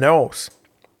endurance. Them no's.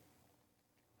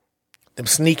 Them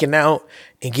sneaking out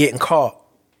and getting caught.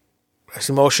 That's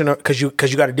emotional because you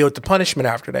got to deal with the punishment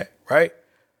after that, right?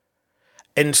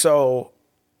 And so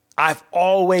I've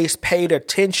always paid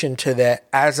attention to that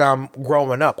as I'm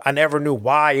growing up. I never knew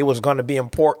why it was going to be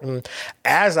important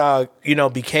as I,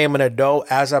 became an adult,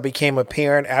 as I became a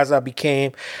parent, as I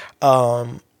became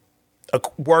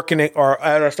working or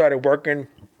as I started working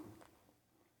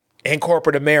in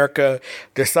corporate America,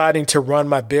 deciding to run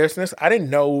my business. I didn't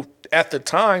know at the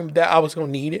time that I was going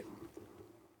to need it.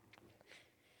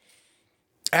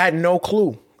 I had no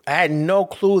clue.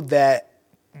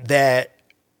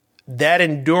 That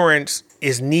endurance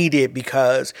is needed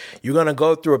because you're going to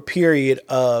go through a period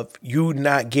of you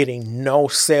not getting no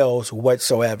sales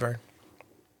whatsoever.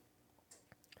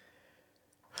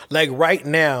 Like right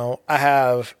now, I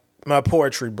have my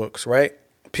poetry books, right?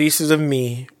 Pieces of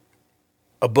Me,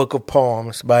 a book of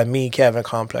poems by me, Kevin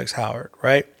Complex Howard,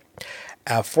 right?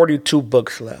 I have 42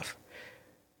 books left.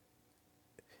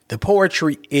 The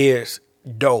poetry is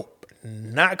dope.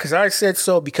 Not because I said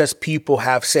so, because people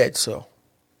have said so.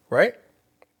 Right?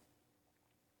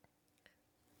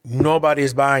 Nobody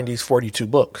is buying these 42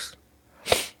 books.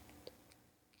 It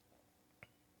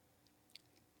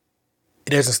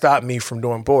doesn't stop me from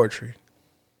doing poetry.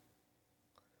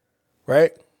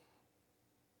 Right?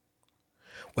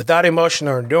 Without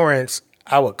emotional endurance,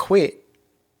 I would quit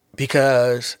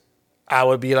because I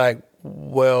would be like,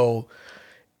 well,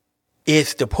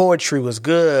 if the poetry was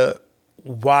good,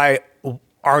 why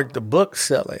aren't the books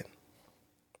selling?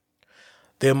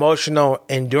 The emotional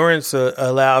endurance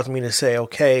allows me to say,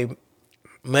 okay,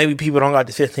 maybe people don't got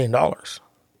the $15.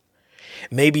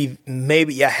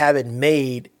 Maybe I haven't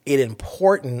made it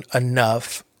important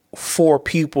enough for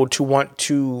people to want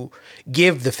to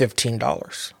give the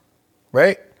 $15,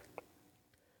 right?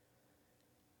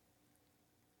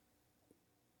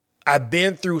 I've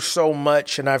been through so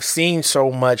much and I've seen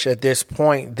so much at this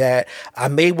point that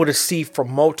I'm able to see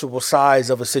from multiple sides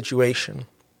of a situation.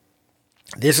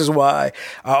 This is why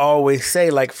I always say,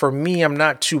 like, for me, I'm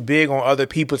not too big on other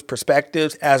people's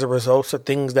perspectives as a result of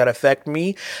things that affect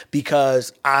me,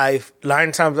 because 9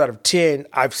 times out of 10,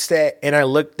 I've sat and I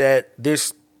looked at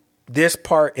this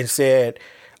part and said,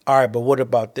 all right, but what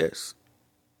about this?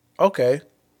 Okay,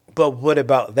 but what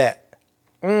about that?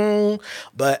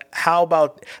 But how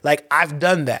about, like, I've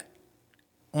done that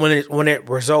when it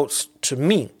results to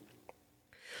me.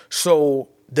 So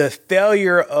the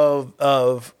failure of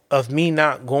me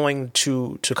not going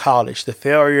to college, the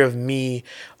failure of me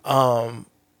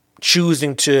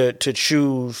choosing to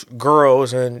choose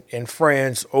girls and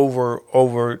friends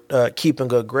over keeping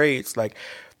good grades, like,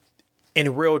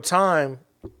 in real time,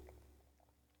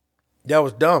 that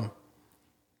was dumb.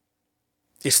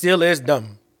 It still is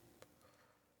dumb.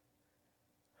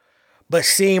 But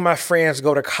seeing my friends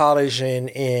go to college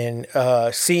and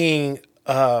seeing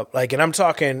like, and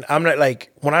I'm not,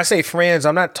 like, when I say friends,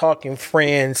 I'm not talking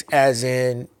friends as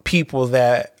in people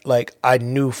that, like, I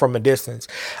knew from a distance.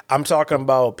 I'm talking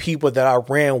about people that I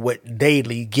ran with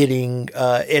daily, getting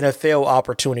NFL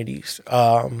opportunities.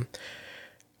 Shout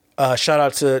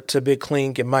out to Big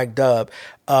Clink and Mike Dubb.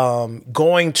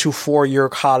 Going to 4-year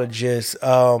colleges,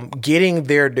 getting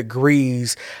their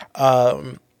degrees,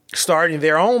 starting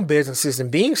their own businesses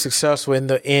and being successful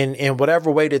in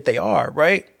whatever way that they are,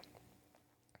 right?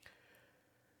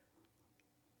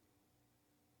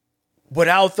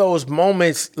 Without those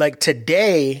moments, like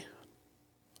today,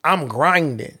 I'm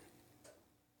grinding.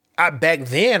 Back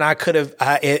then I could have,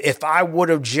 if I would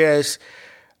have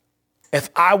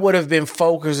been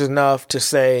focused enough to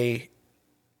say,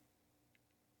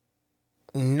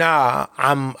 nah,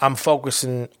 I'm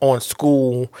focusing on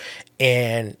school,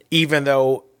 and even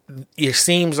though it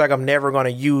seems like I'm never going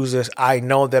to use this, I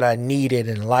know that I need it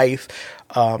in life,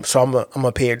 so I'm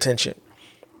gonna pay attention.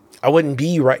 I wouldn't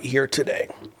be right here today.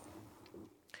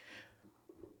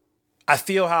 I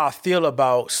feel how I feel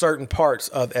about certain parts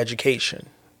of education.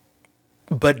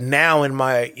 But now in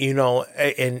my,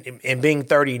 in being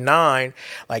 39,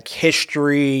 like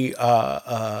history,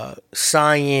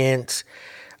 science,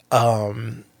 I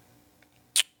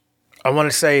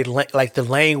want to say like the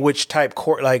language type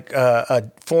course, like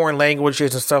foreign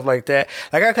languages and stuff like that.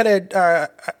 Like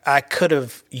I could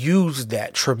have used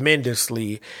that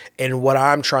tremendously in what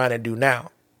I'm trying to do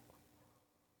now.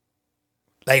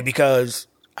 Like, because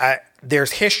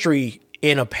there's history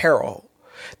in apparel.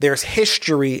 There's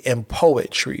history in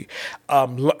poetry.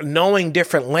 Knowing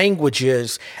different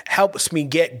languages helps me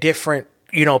get different,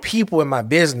 people in my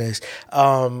business,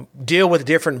 deal with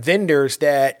different vendors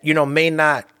that, may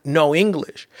not know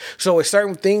English. So it's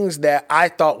certain things that I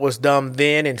thought was dumb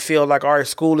then and feel like our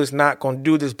school is not going to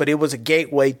do this, but it was a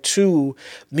gateway to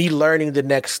me learning the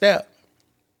next step.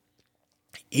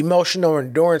 Emotional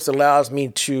endurance allows me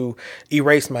to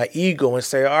erase my ego and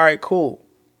say, all right, cool.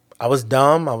 I was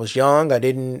dumb. I was young. I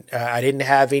didn't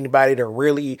have anybody to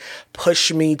really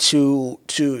push me to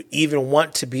even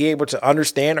want to be able to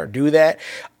understand or do that.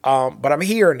 But I'm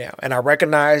here now and I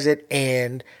recognize it,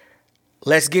 and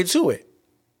let's get to it.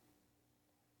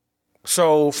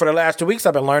 So for the last 2 weeks,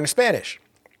 I've been learning Spanish,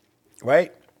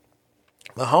 right?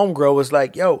 My homegirl was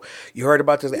like, yo, you heard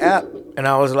about this app? And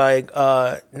I was like,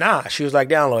 nah. She was like,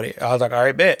 download it. I was like, all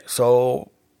right, bet. So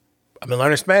I've been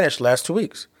learning Spanish the last 2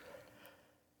 weeks.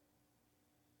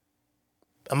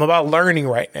 I'm about learning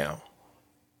right now.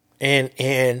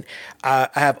 And I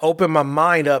have opened my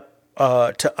mind up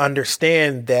to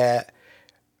understand that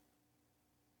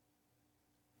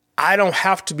I don't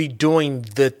have to be doing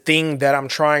the thing that I'm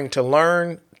trying to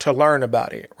learn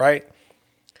about it, right?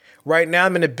 Right now,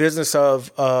 I'm in the business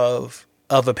of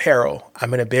apparel.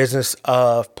 I'm in a business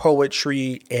of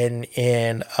poetry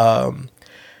and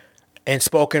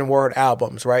spoken word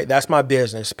albums, right? That's my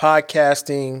business.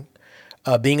 Podcasting,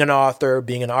 being an author,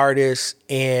 being an artist,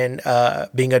 and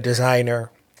being a designer,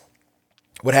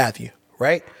 what have you,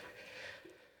 right?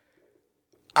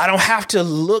 I don't have to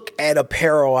look at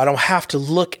apparel. I don't have to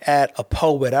look at a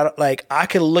poet. I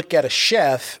can look at a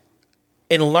chef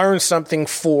and learn something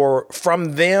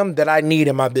from them that I need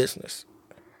in my business.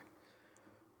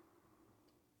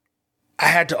 I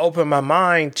had to open my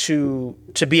mind to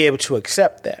be able to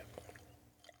accept that,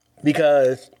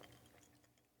 because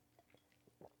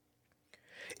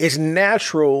it's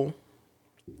natural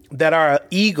that our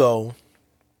ego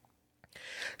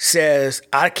says,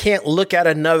 I can't look at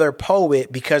another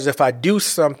poet because if I do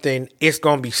something, it's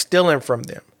going to be stealing from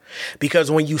them. Because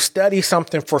when you study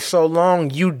something for so long,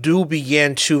 you do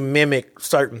begin to mimic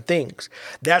certain things.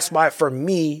 That's why for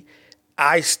me,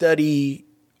 I study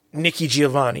Nikki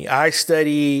Giovanni. I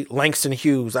study Langston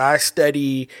Hughes. I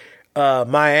study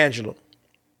Maya Angelou.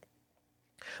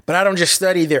 But I don't just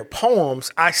study their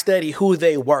poems. I study who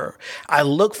they were. I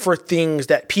look for things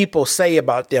that people say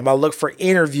about them. I look for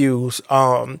interviews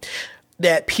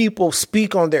that people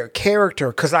speak on their character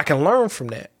because I can learn from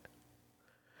that.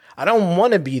 I don't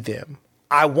want to be them.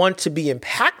 I want to be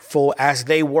impactful as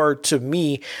they were to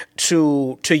me,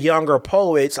 to younger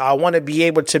poets. I want to be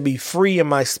able to be free in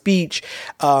my speech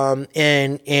and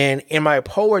in my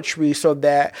poetry so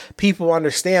that people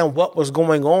understand what was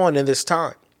going on in this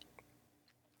time.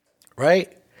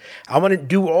 Right? I want to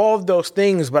do all of those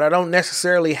things, but I don't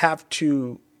necessarily have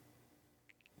to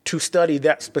study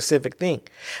that specific thing.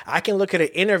 I can look at an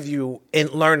interview and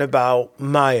learn about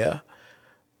Maya.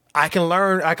 I can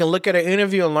look at an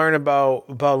interview and learn about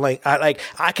I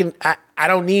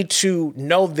don't need to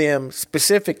know them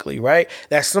specifically, right?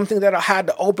 That's something that I had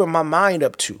to open my mind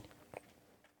up to.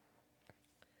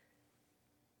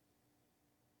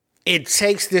 It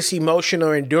takes this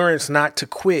emotional endurance not to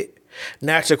quit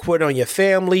on your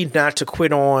family, not to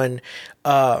quit on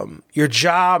your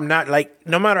job,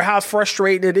 no matter how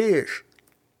frustrating it is.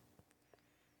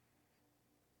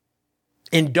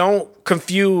 And don't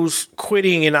confuse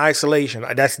quitting and isolation.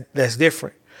 That's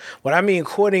different. What I mean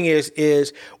quitting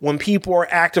is when people are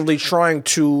actively trying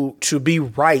to be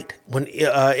right, when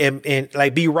and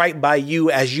like be right by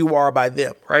you as you are by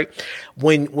them, right?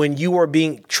 When you are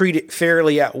being treated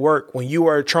fairly at work, when you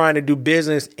are trying to do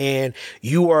business and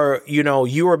you are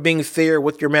being fair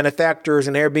with your manufacturers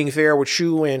and they're being fair with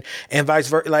you and vice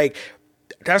versa, like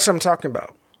that's what I'm talking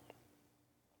about.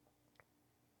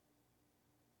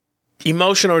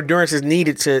 Emotional endurance is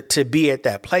needed to be at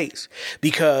that place,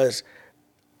 because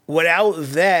without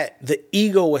that, the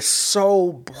ego is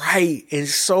so bright and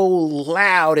so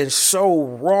loud and so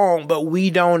wrong, but we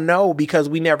don't know because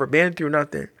we never been through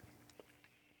nothing.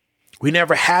 We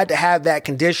never had to have that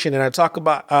condition. And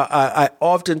I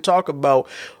often talk about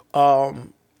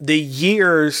the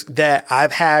years that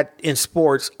I've had in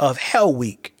sports of Hell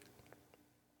Week.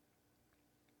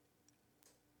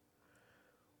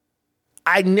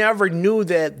 I never knew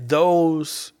that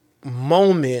those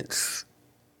moments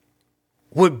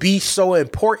would be so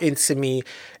important to me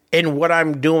in what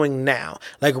I'm doing now.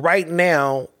 Like right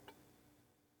now,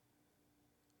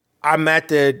 I'm at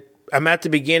the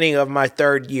beginning of my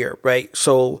third year, right?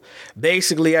 So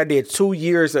basically I did 2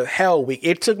 years of Hell Week.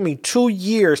 It took me 2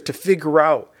 years to figure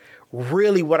out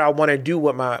really what I want to do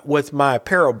with my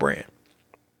apparel brand.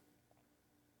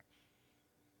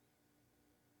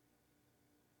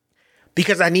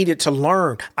 Because I needed to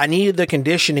learn. I needed the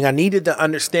conditioning. I needed the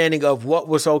understanding of what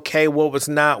was okay, what was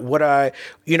not, what I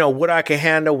could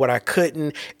handle, what I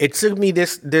couldn't. It took me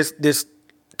this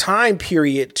time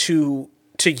period to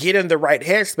get in the right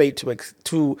headspace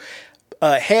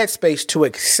to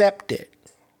accept it.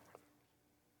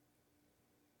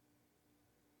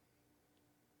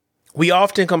 We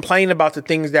often complain about the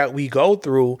things that we go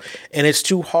through and it's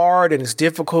too hard and it's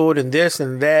difficult and this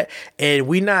and that. And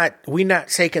we not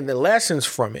taking the lessons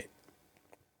from it.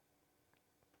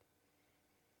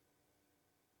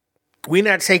 We're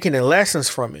not taking the lessons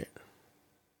from it.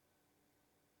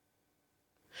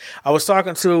 I was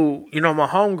talking to, my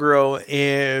homegirl,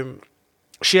 and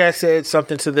she had said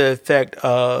something to the effect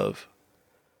of,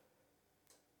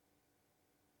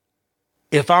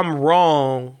 if I'm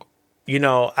wrong,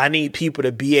 I need people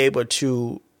to be able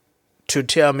to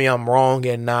tell me I'm wrong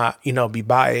and not, be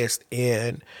biased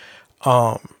and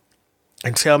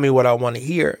tell me what I want to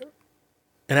hear.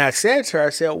 And I said to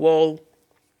her, well,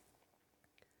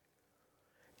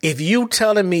 if you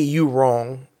telling me you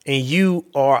wrong and you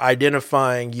are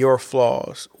identifying your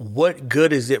flaws, what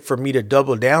good is it for me to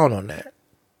double down on that?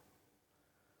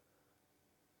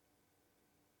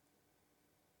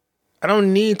 I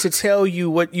don't need to tell you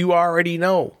what you already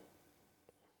know.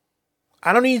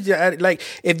 I don't need to,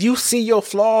 if you see your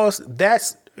flaws,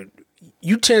 that's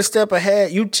you 10 steps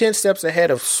ahead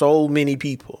of so many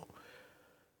people.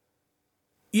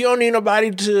 You don't need nobody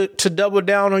to double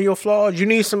down on your flaws. You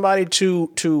need somebody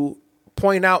to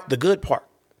point out the good part,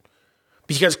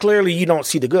 because clearly you don't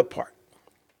see the good part.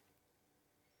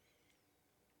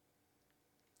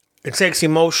 It takes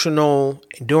emotional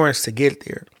endurance to get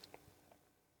there.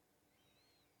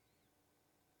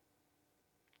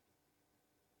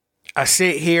 I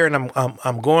sit here and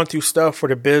I'm going through stuff for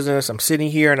the business. I'm sitting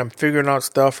here and I'm figuring out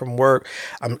stuff from work.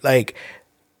 I'm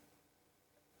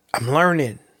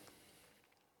learning.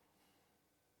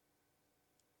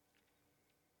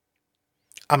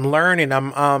 I'm learning.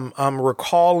 I'm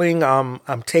recalling.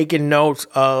 I'm taking notes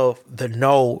of the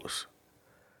no's.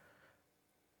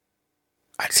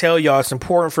 I tell y'all it's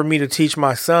important for me to teach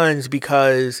my sons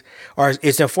because, or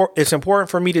it's important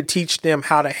for me to teach them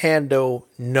how to handle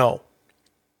no.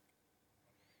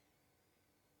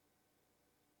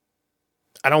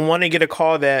 I don't want to get a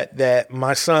call that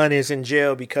my son is in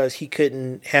jail because he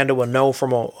couldn't handle a no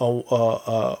from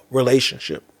a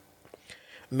relationship,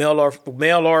 male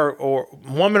or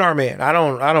woman or man. I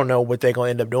don't know what they're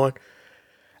gonna end up doing.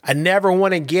 I never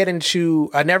want to get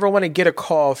a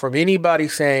call from anybody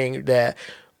saying that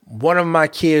one of my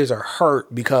kids are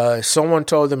hurt because someone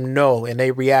told them no and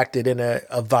they reacted in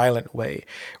a violent way,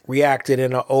 reacted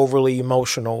in an overly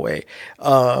emotional way.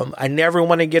 I never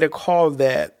want to get a call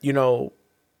that,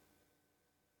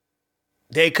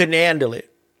 they couldn't handle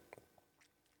it.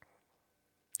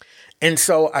 And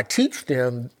so I teach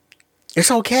them,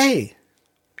 it's okay.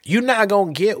 You're not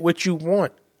going to get what you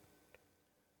want.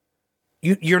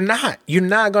 You're not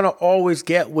going to always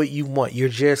get what you want. You're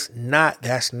just not.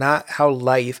 That's not how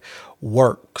life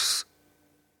works.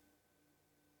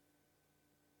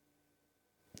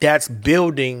 That's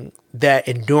building that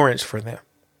endurance for them.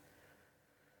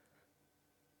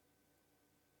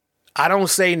 I don't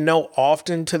say no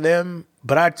often to them,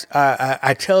 but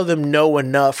I tell them no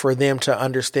enough for them to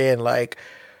understand, like,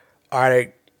 all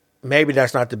right, maybe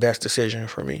that's not the best decision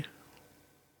for me.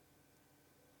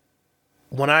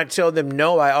 When I tell them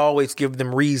no, I always give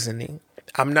them reasoning.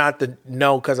 I'm not the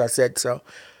no because I said so.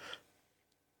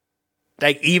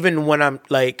 Like, even when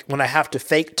when I have to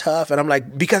fake tough and I'm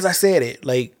like, because I said it,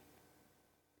 like,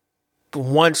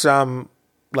 once I'm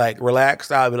like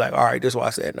relaxed, I'll be like, all right, this is why I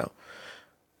said no.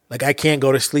 Like, I can't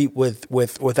go to sleep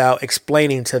without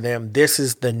explaining to them, this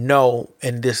is the no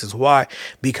and this is why,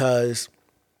 because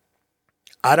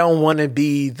I don't want to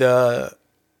be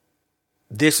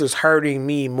this is hurting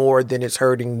me more than it's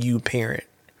hurting you parent.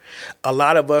 A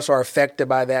lot of us are affected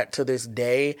by that to this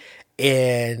day,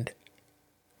 and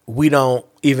we don't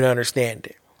even understand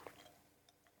it.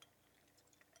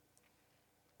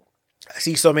 I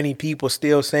see so many people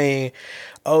still saying,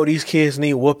 oh, these kids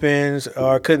need whoopings,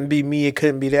 or it couldn't be me, it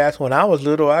couldn't be that. When I was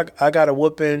little, I got a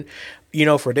whooping,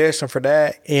 for this and for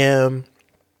that, and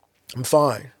I'm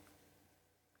fine.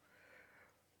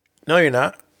 No, you're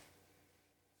not.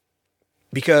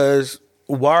 Because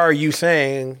why are you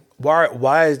saying,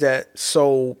 why is that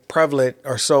so prevalent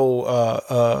or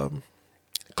so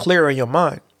clear in your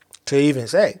mind to even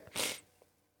say?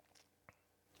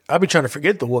 I'll be trying to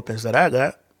forget the whoopings that I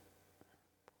got.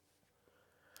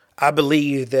 I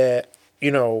believe that,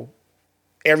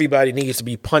 everybody needs to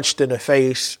be punched in the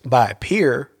face by a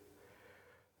peer.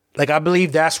 Like, I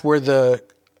believe that's where that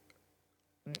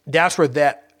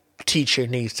teacher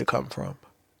needs to come from,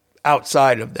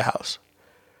 outside of the house.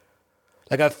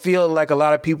 Like, I feel like a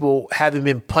lot of people haven't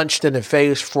been punched in the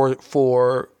face for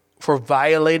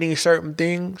violating certain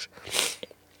things.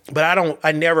 But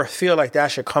I never feel like that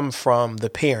should come from the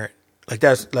parent. Like,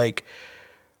 that's like,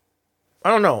 I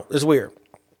don't know. It's weird.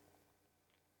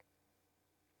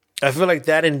 I feel like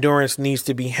that endurance needs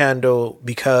to be handled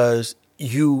because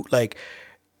you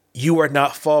are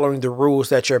not following the rules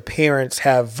that your parents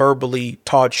have verbally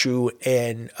taught you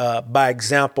and by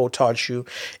example taught you.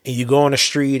 And you go on the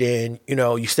street and,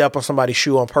 you step on somebody's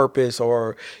shoe on purpose,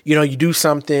 or, you do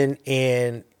something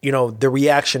and, the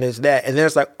reaction is that. And then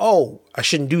it's like, oh, I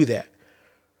shouldn't do that.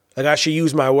 Like, I should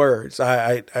use my words.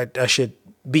 I should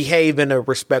behave in a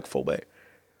respectful way.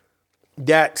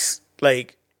 That's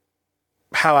like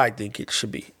how I think it should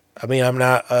be. I mean, I'm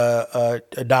not a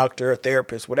doctor, a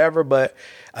therapist, whatever, but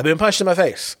I've been punched in my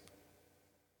face.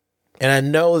 And I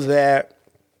know that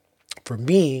for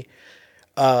me,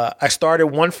 I started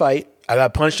one fight. I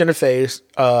got punched in the face,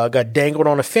 got dangled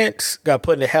on a fence, got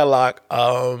put in a headlock,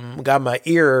 got my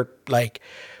ear like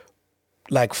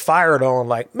fired on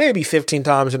like maybe 15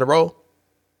 times in a row.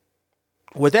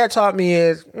 What that taught me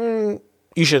is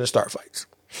you shouldn't start fights.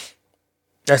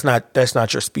 That's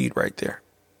not your speed right there.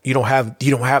 You don't have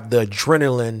the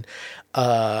adrenaline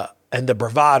and the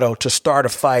bravado to start a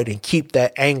fight and keep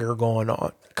that anger going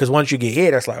on. Because once you get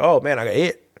hit, it's like, oh man, I got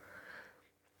hit.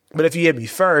 But if you hit me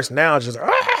first, now it's just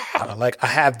like I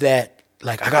have that,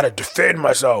 like I gotta defend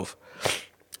myself.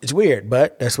 It's weird,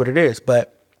 but that's what it is.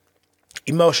 But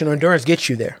emotional endurance gets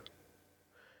you there.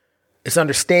 It's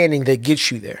understanding that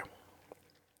gets you there.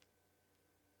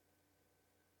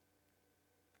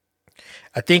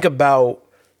 I think about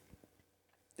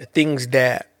the things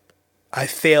that I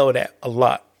failed at a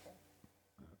lot.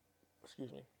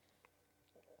 Excuse me.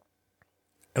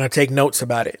 And I take notes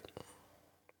about it.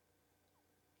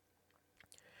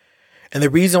 And the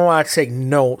reason why I take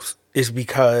notes is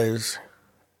because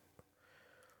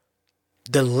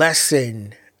the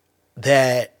lesson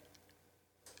that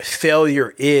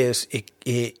failure is,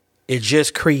 it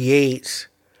just creates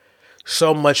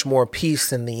so much more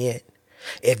peace in the end.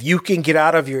 If you can get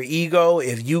out of your ego,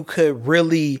 if you could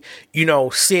really,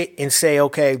 sit and say,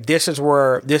 okay, this is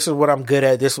what I'm good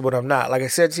at. This is what I'm not. Like I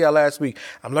said to y'all last week,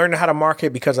 I'm learning how to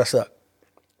market because I suck.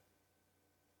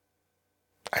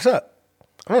 I suck.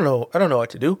 I don't know what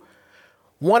to do.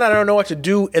 One, I don't know what to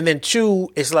do. And then two,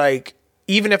 it's like,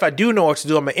 even if I do know what to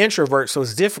do, I'm an introvert. So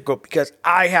it's difficult because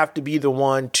I have to be the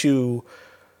one to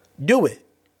do it.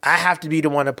 I have to be the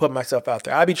one to put myself out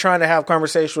there. I'll be trying to have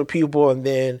conversation with people, and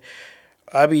then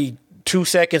I'll be 2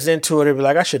 seconds into it and be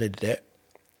like, I should have did that.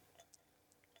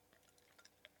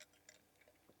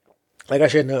 Like I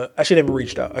shouldn't have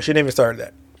reached out. I shouldn't even started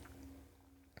that.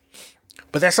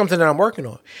 But that's something that I'm working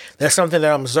on. That's something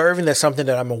that I'm observing. That's something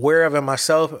that I'm aware of in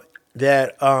myself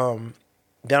that I'm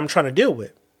trying to deal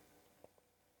with.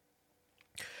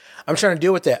 I'm trying to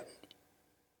deal with that.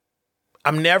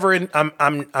 I'm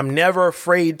never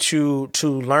afraid to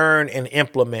learn and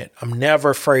implement. I'm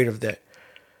never afraid of that.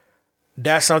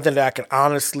 That's something that I can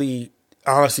honestly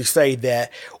say,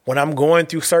 that when I'm going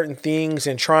through certain things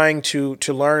and trying to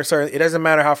learn certain, it doesn't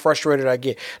matter how frustrated I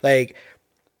get. Like,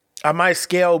 I might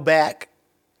scale back,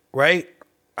 right?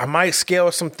 I might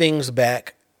scale some things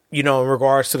back, in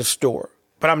regards to the store,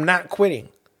 but I'm not quitting.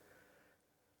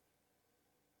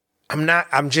 I'm not.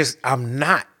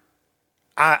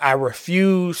 I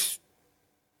refuse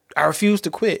to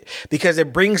quit because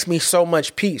it brings me so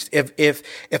much peace.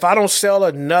 If I don't sell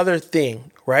another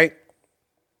thing, right?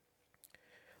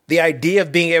 The idea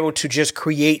of being able to just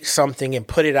create something and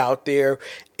put it out there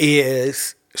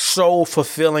is so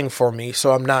fulfilling for me.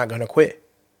 So I'm not going to quit.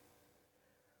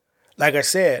 Like I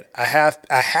said, I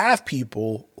have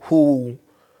people who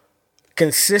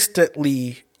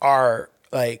consistently are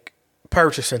like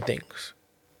purchasing things.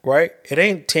 Right? It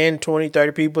ain't 10, 20,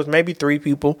 30 people. It's maybe 3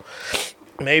 people,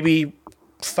 maybe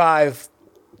five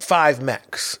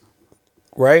max.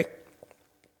 Right?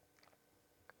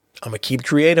 I'm going to keep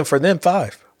creating for them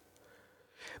 5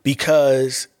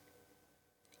 because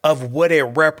of what it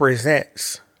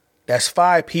represents. That's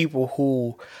 5 people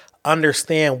who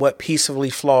understand what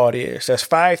peacefully flawed is. That's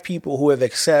 5 people who have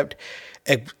accepted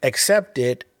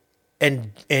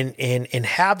and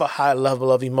have a high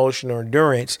level of emotional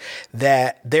endurance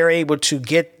that they're able to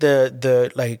get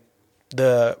the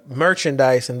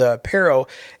merchandise and the apparel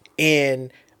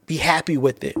and be happy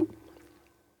with it.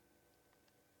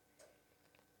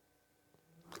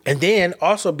 And then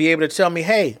also be able to tell me,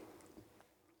 hey,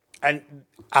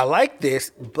 I like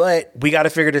this, but we got to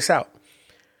figure this out.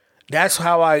 That's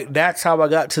how I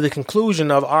got to the conclusion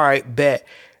of, all right, bet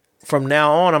from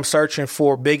now on, I'm searching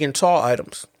for big and tall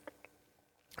items.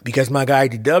 Because my guy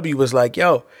DW was like,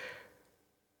 yo,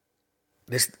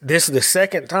 this is the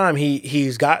second time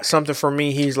he's got something for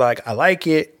me. He's like, I like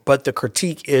it, but the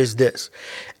critique is this.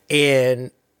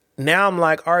 And now I'm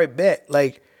like, all right, bet.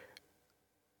 Like,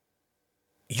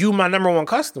 you my number one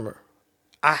customer.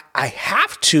 I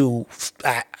have to,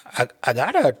 I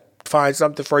gotta find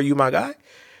something for you, my guy.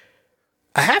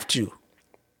 I have to.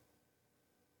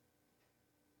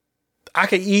 I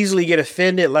could easily get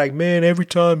offended, like, man, every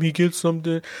time he gets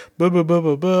something, blah, blah, blah,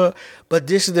 blah, blah. But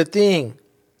this is the thing.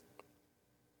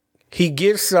 He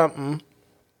gets something,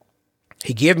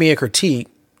 he give me a critique,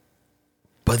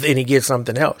 but then he gets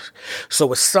something else.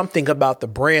 So it's something about the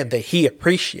brand that he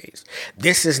appreciates.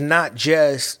 This is not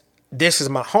just, this is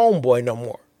my homeboy no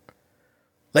more.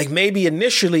 Like, maybe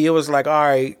initially it was like, all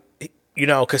right,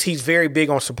 because he's very big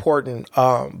on supporting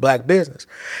black business.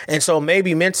 And so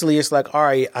maybe mentally it's like, all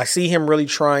right, I see him really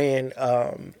trying,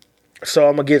 so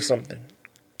I'm going to get something.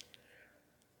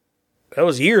 That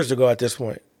was years ago at this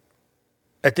point.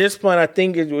 At this point, I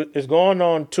think it's going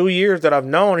on 2 years that I've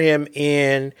known him,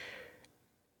 and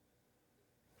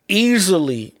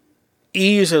easily,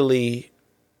 he's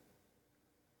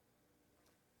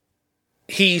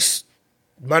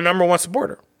my number one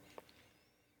supporter.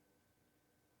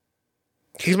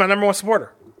 He's my number one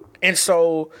supporter. And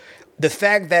so the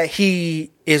fact that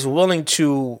he is willing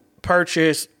to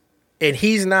purchase, and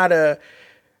he's not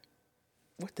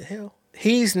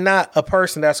He's not a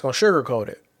person that's going to sugarcoat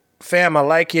it. Fam, I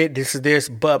like it. This is this,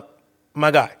 but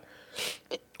my guy,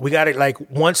 we got it. Like,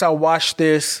 once I wash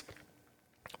this,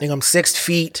 I think I'm 6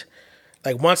 feet.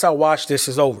 Like, once I wash this,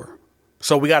 is over.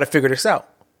 So we got to figure this out.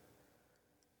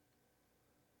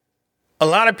 A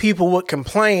lot of people would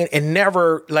complain and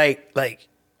never like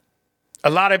a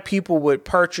lot of people would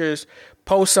post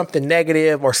something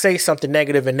negative or say something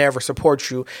negative and never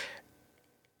support you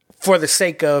for the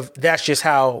sake of that's just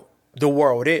how the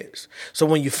world is. So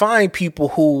when you find people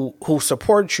who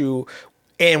support you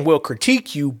and will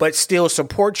critique you, but still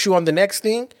support you on the next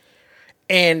thing,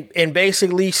 and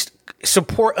basically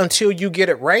support until you get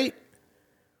it right.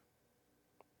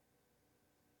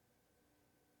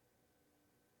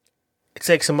 It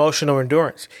takes emotional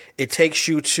endurance. It takes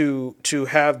you to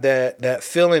have that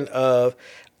feeling of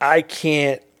I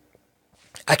can't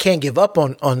give up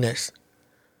on this.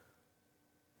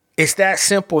 It's that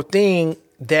simple thing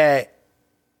that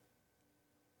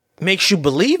makes you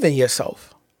believe in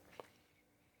yourself.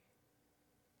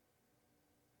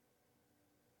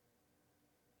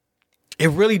 It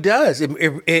really does. It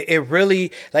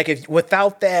really, like, if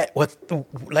without that,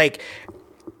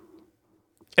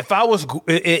 if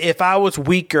I was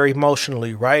weaker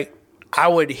emotionally, right, I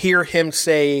would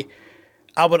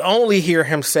only hear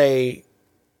him say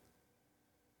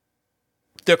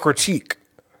the critique.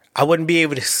 I wouldn't be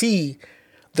able to see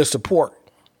the support.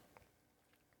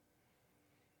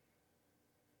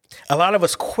 A lot of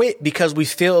us quit because we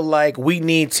feel like we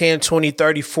need 10, 20,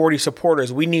 30, 40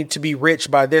 supporters. We need to be rich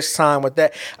by this time with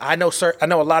that. I know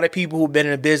a lot of people who've been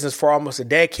in business for almost a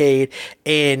decade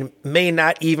and may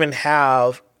not even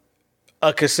have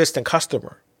a consistent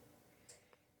customer.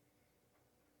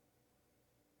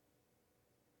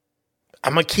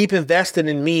 I'm going to keep investing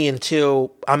in me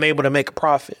until I'm able to make a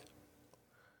profit.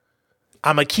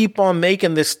 I'm going to keep on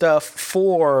making this stuff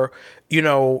for,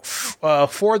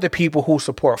 for the people who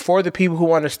support, for the people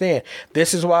who understand.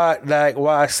 This is why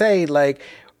I say,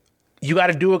 you got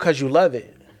to do it because you love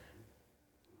it.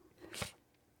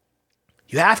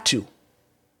 You have to.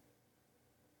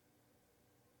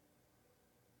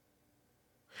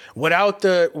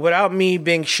 Without me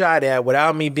being shot at,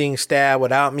 without me being stabbed,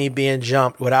 without me being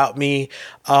jumped, without me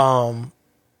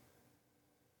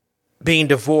being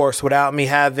divorced, without me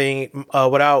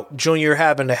without Junior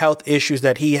having the health issues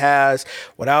that he has,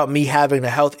 without me having the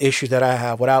health issues that I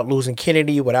have, without losing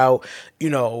Kennedy, without,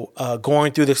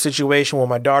 going through the situation with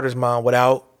my daughter's mom,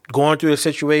 without going through the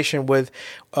situation with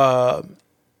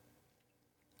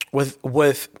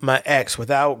my ex,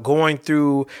 without going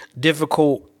through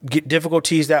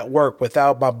difficulties at work,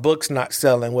 without my books not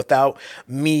selling, without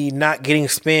me not getting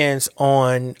spins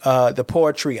on the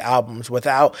poetry albums,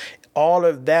 without all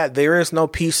of that, there is no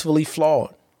Peacefully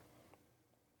Flawed.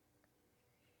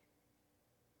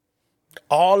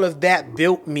 All of that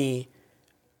built me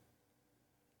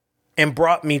and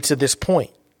brought me to this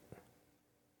point.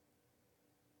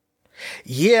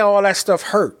 Yeah, all that stuff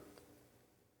hurt.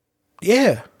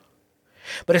 Yeah.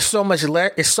 But it's so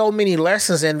many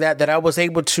lessons in that I was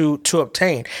able to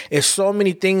obtain. It's so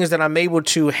many things that I'm able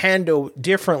to handle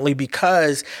differently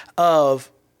because of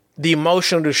the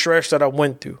emotional distress that I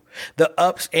went through, the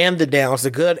ups and the downs,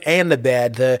 the good and the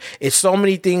bad. It's so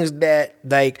many things that,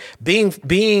 like,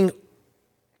 being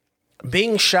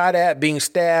shot at, being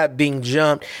stabbed, being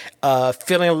jumped,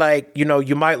 feeling like,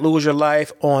 you might lose your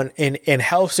life in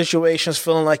health situations,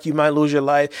 feeling like you might lose your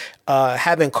life,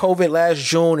 having COVID last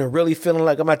June and really feeling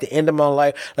like I'm at the end of my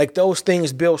life. Like, those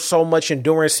things build so much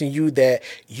endurance in you that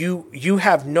you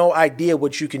have no idea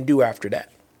what you can do after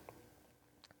that.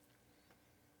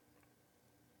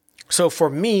 So for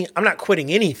me, I'm not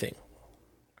quitting anything.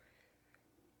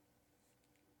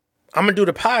 I'm going to do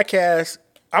the podcast.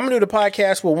 I'm going to do the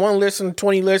podcast with 1 listener,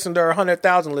 20 listeners, or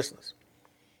 100,000 listeners.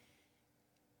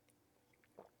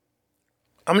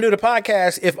 I'm going to do the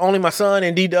podcast if only my son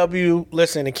and DW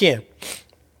listen and Ken.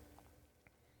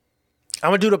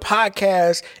 I'm going to do the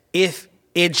podcast if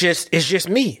it's just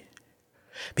me.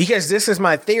 Because this is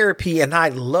my therapy and I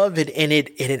love it, and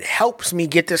it helps me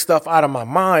get this stuff out of my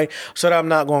mind so that I'm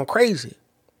not going crazy.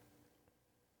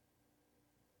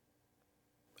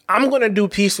 I'm going to do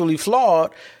Peacefully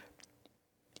Flawed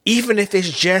even if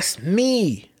it's just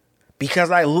me,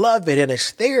 because I love it and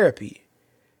it's therapy.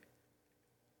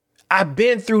 I've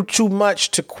been through too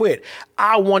much to quit.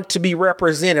 I want to be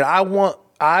represented. I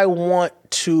want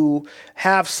to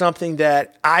have something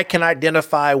that I can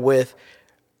identify with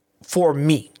for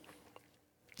me.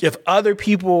 If other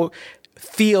people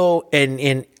feel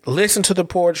and listen to the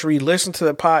poetry, listen to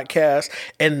the podcast,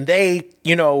 and they,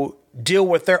 deal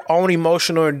with their own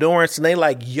emotional endurance, and they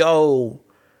like, yo,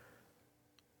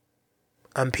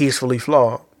 I'm peacefully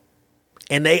flawed.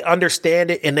 And they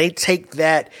understand it, and they take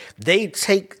that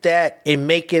and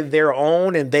make it their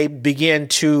own, and they begin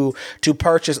to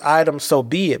purchase items, so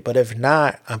be it. But if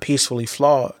not, I'm peacefully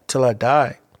flawed till I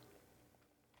die.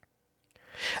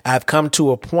 I've come to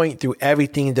a point through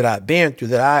everything that I've been through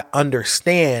that I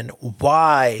understand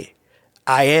why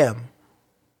I am.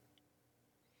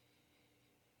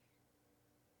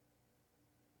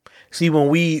 See, when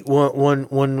we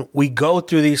go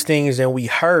through these things and we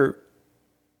hurt,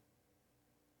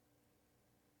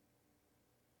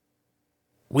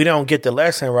 we don't get the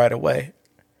lesson right away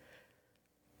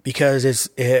because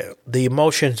the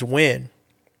emotions win.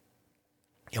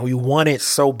 And we want it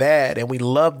so bad, and we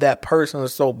love that person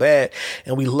so bad,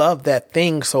 and we love that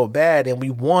thing so bad, and we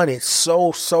want it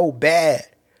so, so bad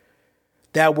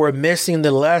that we're missing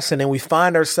the lesson, and we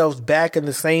find ourselves back in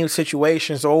the same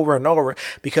situations over and over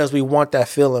because we want that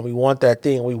feeling, we want that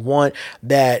thing, we want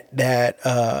that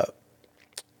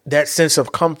sense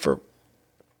of comfort.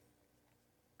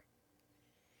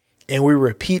 And we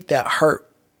repeat that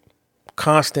hurt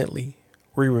constantly.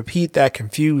 We repeat that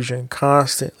confusion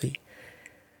constantly.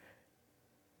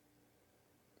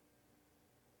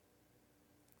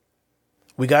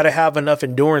 We got to have enough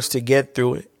endurance to get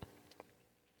through it.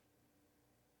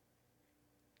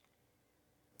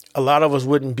 A lot of us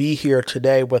wouldn't be here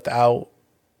today without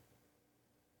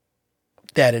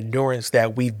that endurance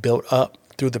that we've built up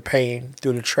through the pain,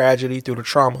 through the tragedy, through the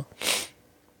trauma.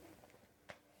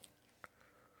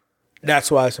 That's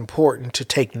why it's important to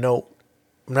take note.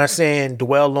 I'm not saying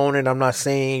dwell on it. I'm not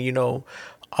saying,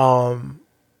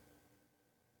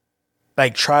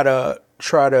 like try to,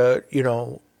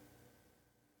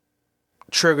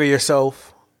 trigger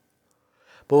yourself.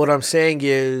 But what I'm saying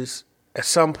is at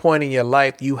some point in your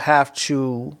life, you have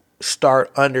to start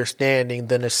understanding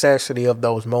the necessity of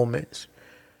those moments.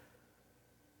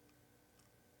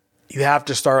 You have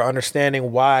to start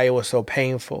understanding why it was so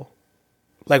painful,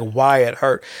 like why it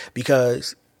hurt.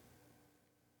 Because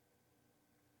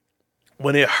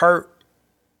when it hurt,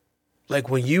 like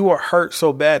when you are hurt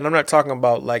so bad, and I'm not talking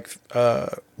about like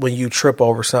when you trip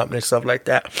over something and stuff like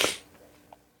that.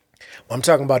 I'm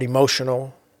talking about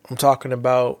emotional. I'm talking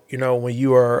about, when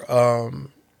you are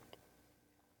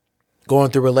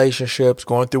going through relationships,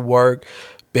 going through work,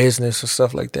 business and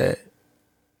stuff like that.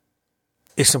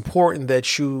 It's important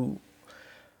that you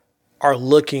are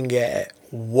looking at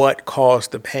what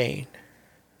caused the pain,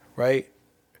 right?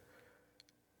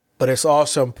 But it's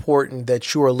also important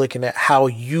that you are looking at how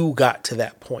you got to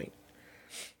that point.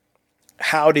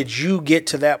 How did you get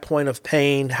to that point of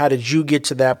pain? How did you get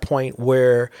to that point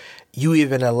where you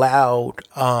even allowed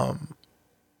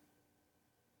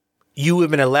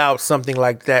something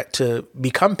like that to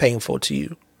become painful to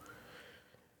you?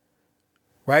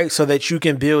 Right? So that you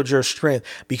can build your strength.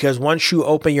 Because once you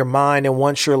open your mind and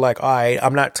once you're like, all right,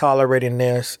 I'm not tolerating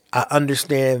this. I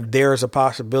understand there's a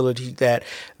possibility that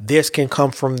this can come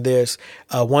from this.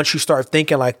 Once you start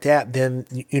thinking like that, then,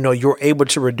 you're able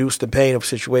to reduce the pain of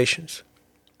situations.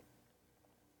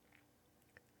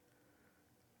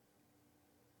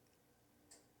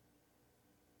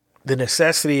 The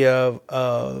necessity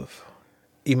of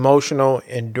emotional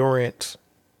endurance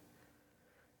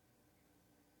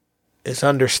is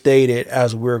understated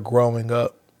as we're growing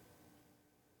up.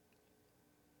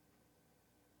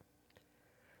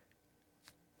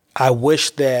 I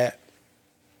wish that,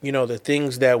 the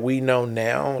things that we know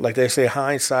now, like they say,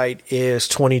 hindsight is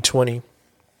 20/20.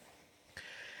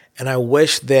 And I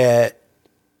wish that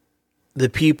the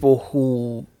people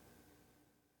who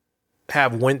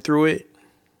have went through it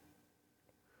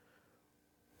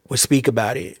would speak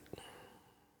about it.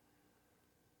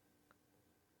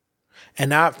 And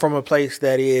not from a place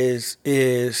that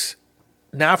is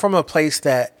not from a place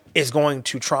that is going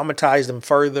to traumatize them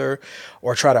further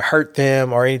or try to hurt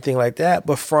them or anything like that,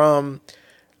 but from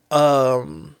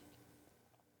an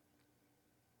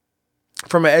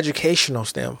educational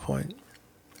standpoint,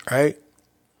 right?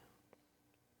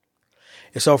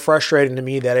 It's so frustrating to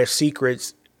me that there's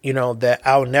secrets, that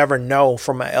I'll never know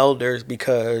from my elders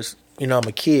because, I'm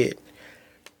a kid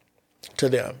to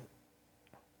them.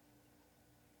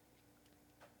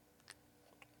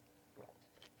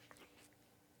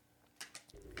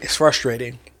 It's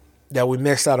frustrating that we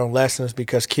miss out on lessons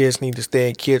because kids need to stay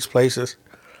in kids' places.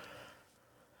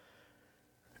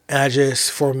 And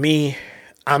for me,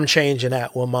 I'm changing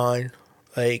that with mine.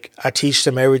 Like I teach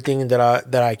them everything that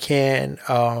I can.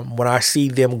 When I see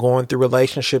them going through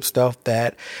relationship stuff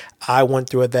that I went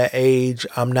through at that age,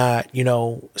 I'm not,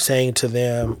 saying to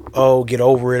them, "Oh, get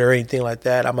over it" or anything like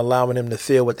that. I'm allowing them to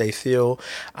feel what they feel.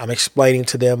 I'm explaining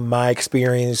to them my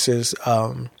experiences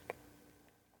of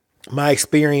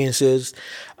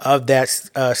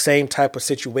that same type of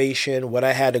situation, what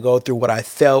I had to go through, what I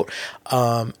felt,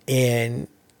 and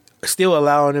still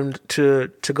allowing them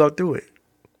to go through it.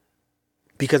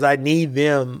 Because I need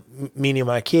them, meaning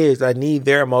my kids, I need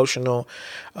their emotional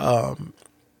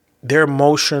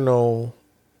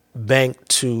bank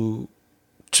to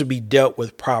be dealt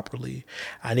with properly.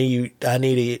 I need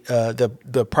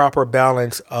the proper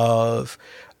balance of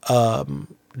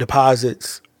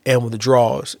deposits and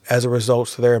withdrawals as a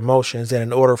result of their emotions. And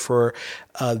in order for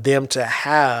them to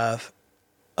have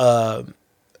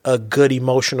a good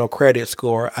emotional credit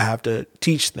score, I have to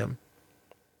teach them.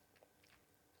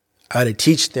 I had to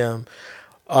teach them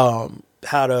how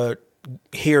to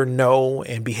hear no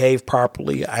and behave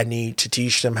properly. I need to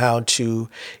teach them how to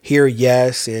hear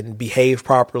yes and behave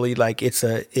properly. Like it's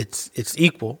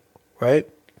equal, right?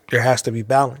 There has to be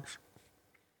balance.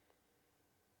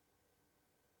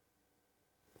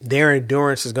 Their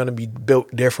endurance is going to be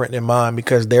built different than mine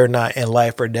because they're not in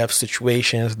life or death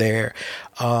situations. They're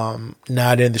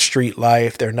not in the street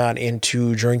life. They're not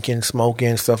into drinking,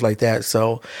 smoking, stuff like that.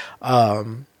 So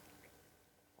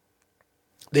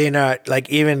they're not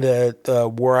like even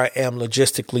the where I am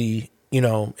logistically,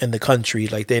 in the country,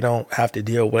 like they don't have to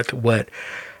deal with what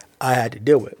I had to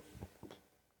deal with.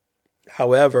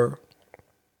 However,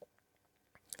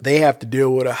 they have to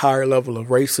deal with a higher level of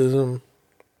racism.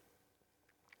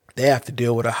 They have to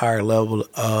deal with a higher level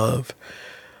of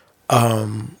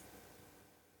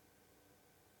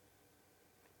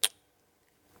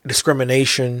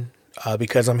discrimination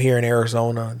because I'm here in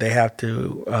Arizona. They have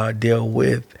to deal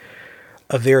with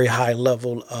a very high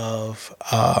level of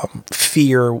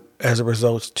fear as a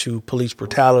result to police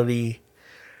brutality.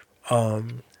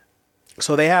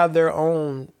 So they have their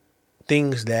own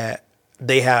things that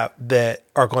they have that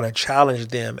are going to challenge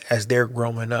them as they're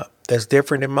growing up. That's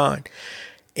different than mine.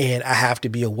 And I have to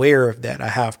be aware of that. I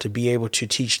have to be able to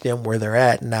teach them where they're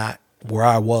at, not where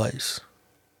I was.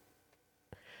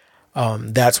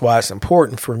 That's why it's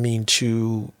important for me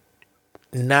to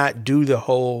not do the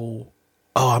whole,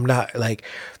 I'm not like,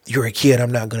 you're a kid,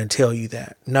 I'm not going to tell you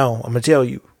that. No, I'm going to tell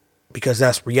you because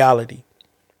that's reality.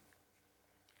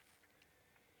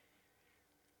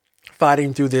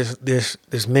 Fighting through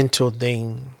this mental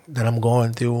thing that I'm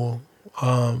going through,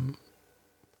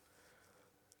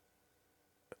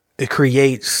 it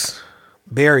creates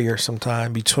barriers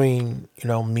sometimes between,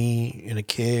 me and the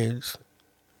kids,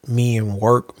 me and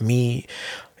work, me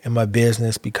and my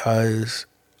business, because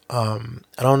I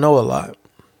don't know a lot,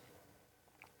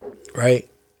 right?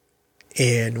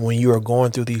 And when you are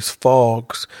going through these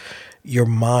fogs, your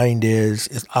mind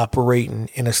is operating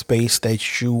in a space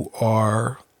that you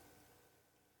are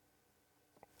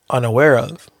unaware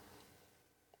of.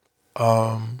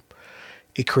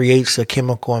 It creates a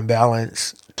chemical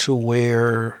imbalance to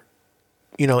where,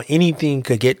 anything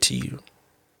could get to you.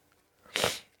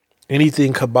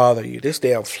 Anything could bother you. This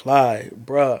damn fly,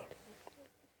 bruh.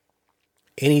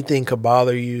 Anything could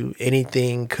bother you.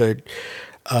 Anything could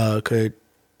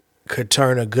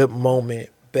turn a good moment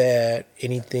bad.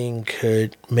 Anything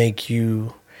could make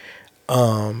you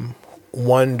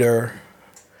wonder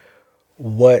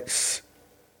what.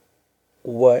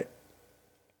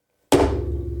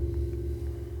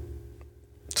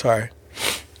 Sorry.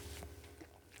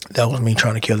 That was me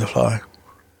trying to kill the fly.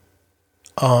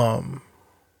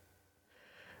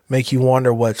 Make you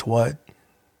wonder what's what.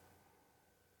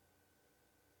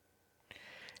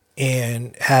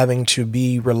 And having to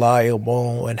be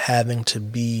reliable and having to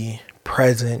be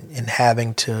present and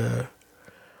having to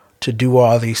do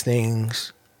all these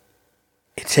things,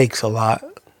 it takes a lot.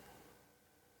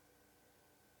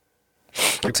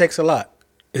 It takes a lot.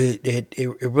 It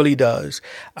really does.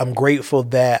 I'm grateful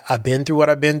that I've been through what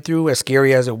I've been through, as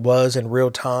scary as it was in real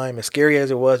time, as scary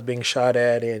as it was being shot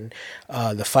at, and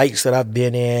the fights that I've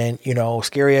been in,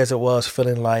 scary as it was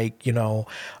feeling like, the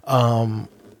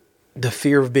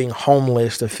fear of being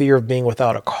homeless, the fear of being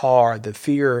without a car, the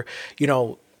fear,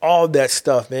 all that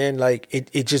stuff, man. Like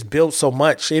it just built so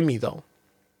much in me though.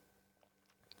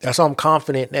 That's why I'm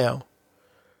confident now.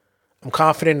 I'm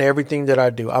confident in everything that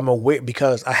I do. I'm aware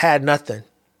because I had nothing.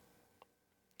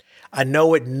 I know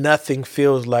what nothing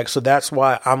feels like. So that's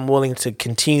why I'm willing to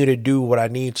continue to do what I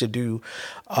need to do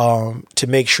to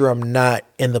make sure I'm not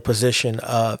in the position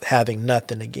of having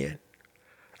nothing again.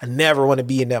 I never want to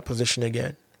be in that position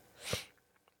again.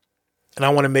 And I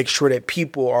want to make sure that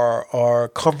people are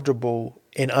comfortable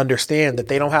and understand that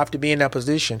they don't have to be in that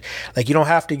position. Like you don't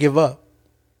have to give up.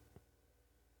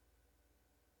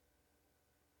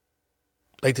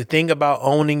 Like the thing about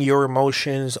owning your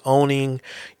emotions, owning,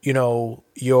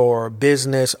 your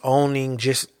business, owning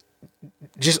just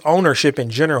ownership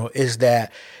in general is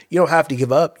that you don't have to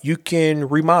give up. You can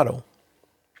remodel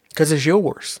because it's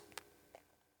yours.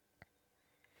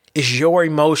 It's your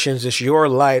emotions. It's your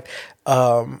life.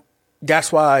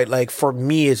 That's why, like, for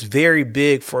me, it's very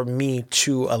big for me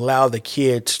to allow the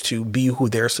kids to be who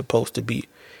they're supposed to be.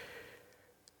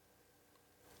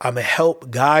 I'm going to help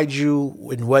guide you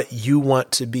in what you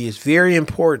want to be. It's very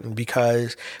important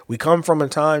because we come from a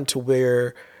time to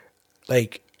where,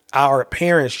 like, our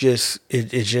parents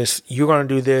it's just, you're going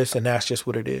to do this and that's just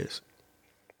what it is.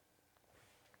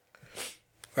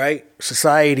 right?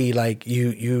 Society, like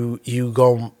you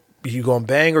gonna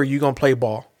bang or you gonna play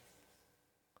ball.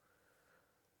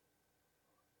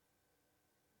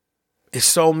 It's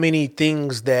so many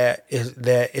things that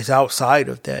is outside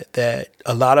of that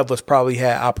a lot of us probably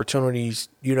had opportunities,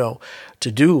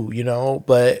 to do,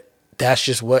 but that's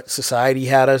just what society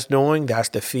had us doing. That's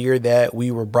the fear that we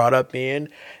were brought up in,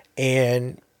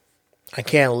 and I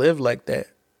can't live like that.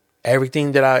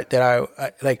 Everything that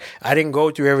I like, I didn't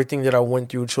go through everything that I went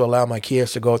through to allow my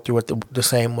kids to go through it the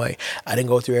same way. I didn't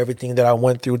go through everything that I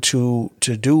went through to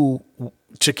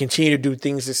continue to do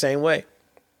things the same way.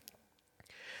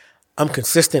 I'm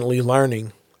consistently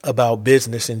learning about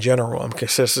business in general. I'm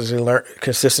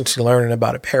consistently learning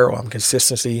about apparel. I'm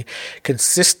consistently,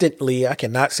 I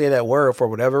cannot say that word for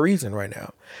whatever reason right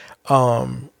now.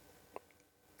 I'm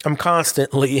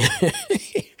constantly,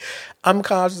 I'm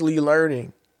constantly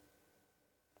learning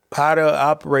how to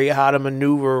operate, how to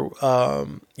maneuver.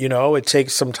 It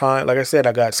takes some time. Like I said,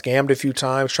 I got scammed a few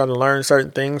times trying to learn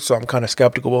certain things. So I'm kind of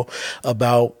skeptical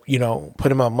about,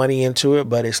 putting my money into it,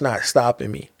 but it's not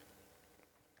stopping me.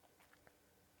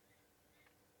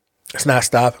 It's not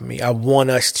stopping me. I want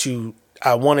us to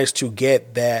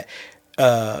get that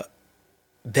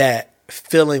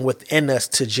feeling within us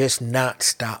to just not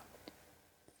stop.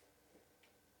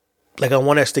 Like I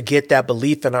want us to get that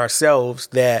belief in ourselves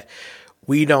that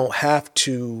we don't have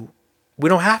to. We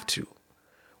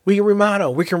can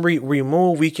remodel. We can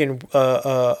remove. We can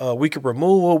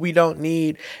remove what we don't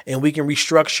need, and we can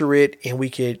restructure it, and we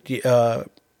could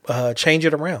change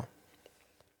it around.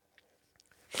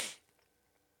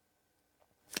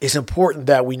 It's important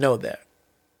that we know that.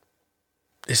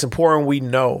 It's important we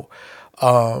know.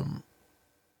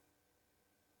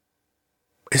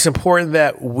 It's important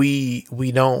that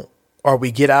we don't, or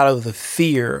we get out of the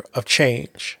fear of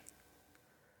change.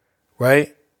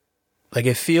 Right? Like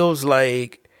it feels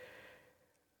like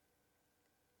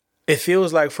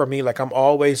for me, like I'm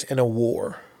always in a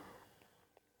war.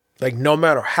 Like no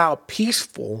matter how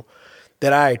peaceful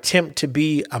that I attempt to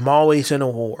be, I'm always in a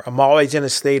war. I'm always in a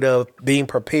state of being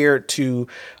prepared to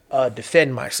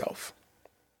defend myself.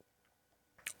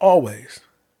 Always.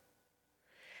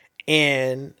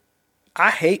 And I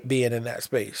hate being in that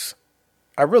space.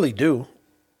 I really do.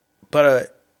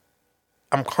 But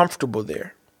I'm comfortable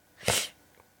there.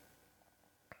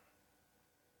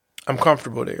 I'm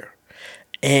comfortable there.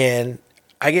 And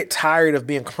I get tired of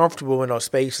being comfortable in those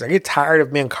spaces. I get tired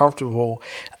of being comfortable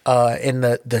in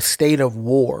the state of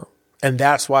war. And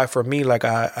that's why for me, like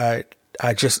I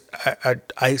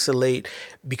isolate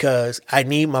because I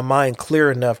need my mind clear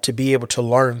enough to be able to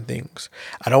learn things.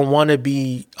 I don't want to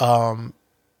be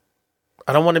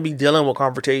dealing with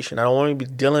confrontation. I don't want to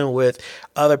be dealing with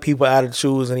other people's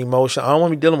attitudes and emotion. I don't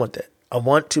want to be dealing with that. I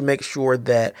want to make sure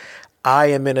that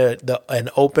I am in an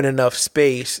open enough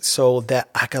space so that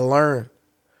I can learn.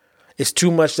 It's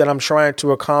too much that I'm trying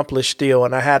to accomplish still.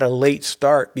 And I had a late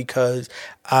start because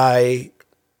I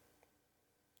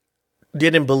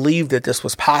didn't believe that this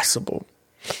was possible.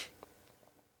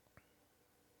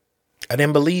 I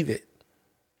didn't believe it.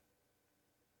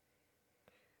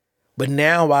 But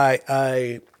now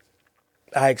I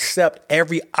accept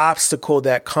every obstacle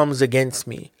that comes against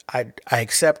me. I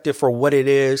accept it for what it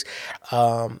is.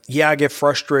 I get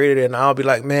frustrated and I'll be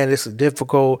like, man, this is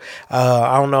difficult.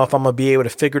 I don't know if I'm going to be able to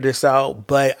figure this out,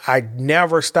 but I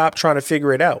never stop trying to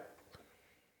figure it out.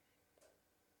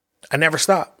 I never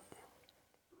stop.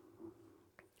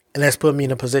 And that's put me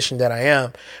in a position that I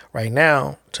am right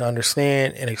now to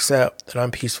understand and accept that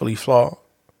I'm peacefully flawed.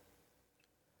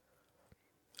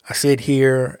 I sit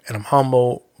here and I'm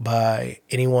humbled by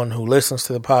anyone who listens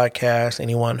to the podcast,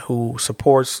 anyone who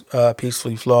supports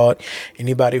Peacefully Flawed,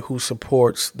 anybody who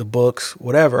supports the books,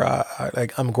 whatever.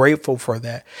 I'm grateful for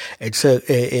that. It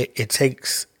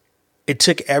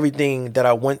took everything that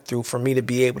I went through for me to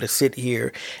be able to sit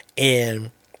here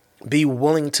and be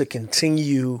willing to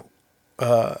continue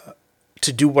to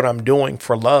do what I'm doing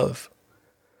for love.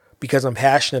 Because I'm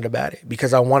passionate about it,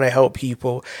 because I want to help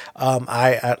people.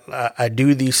 I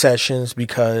do these sessions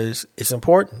because it's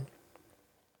important.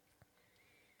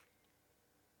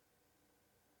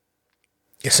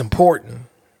 It's important.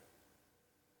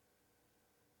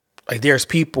 Like there's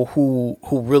people who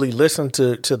really listen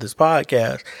to this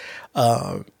podcast.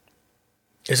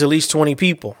 It's at least 20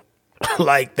 people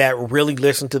like that really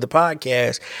listen to the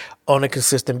podcast on a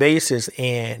consistent basis.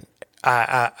 And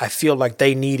I feel like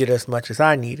they need it as much as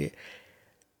I need it.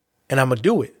 And I'm going to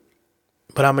do it.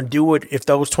 But I'm going to do it if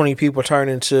those 20 people turn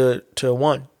into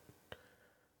one.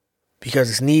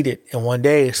 Because it's needed. And one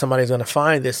day somebody's going to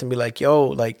find this and be like,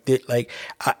 yo,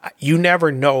 you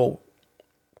never know.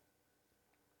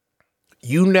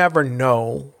 You never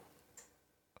know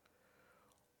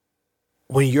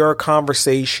when your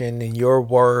conversation and your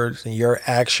words and your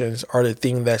actions are the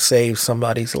thing that saves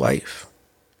somebody's life.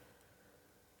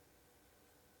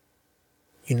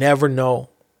 You never know.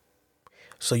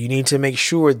 So you need to make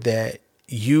sure that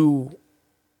you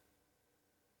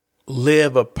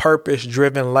live a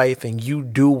purpose-driven life and you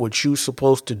do what you're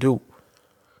supposed to do.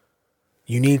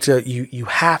 You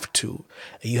have to.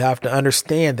 And you have to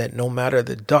understand that no matter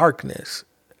the darkness,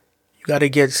 you got to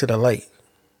get to the light.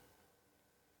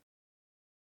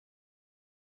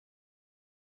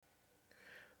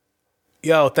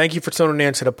 Yo, thank you for tuning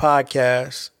in to the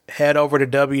podcast. Head over to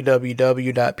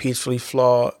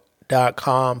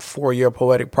www.peacefullyflawed.com for your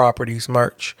Poetic Properties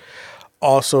merch.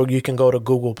 Also, you can go to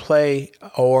Google Play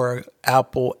or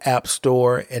Apple App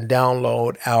Store and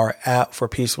download our app for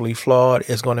Peacefully Flawed.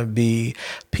 It's going to be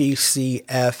PCFLLY.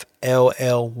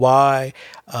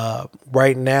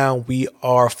 Right now, we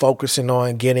are focusing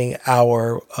on getting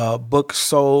our book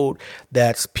sold.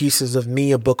 That's Pieces of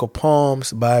Me, a book of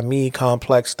poems by me,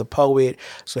 Complex the Poet.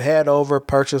 So head over,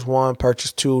 purchase one,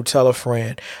 purchase two, tell a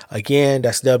friend. Again,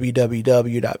 that's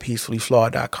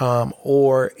www.peacefullyflawed.com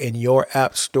or in your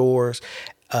app stores.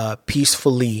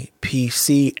 Peacefully,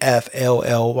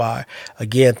 PCFLLY.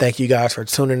 Again, thank you guys for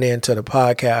tuning in to the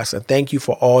podcast, and thank you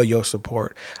for all your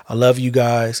support. I love you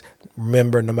guys.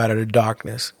 Remember, no matter the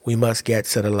darkness, we must get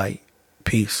to the light.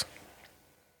 Peace.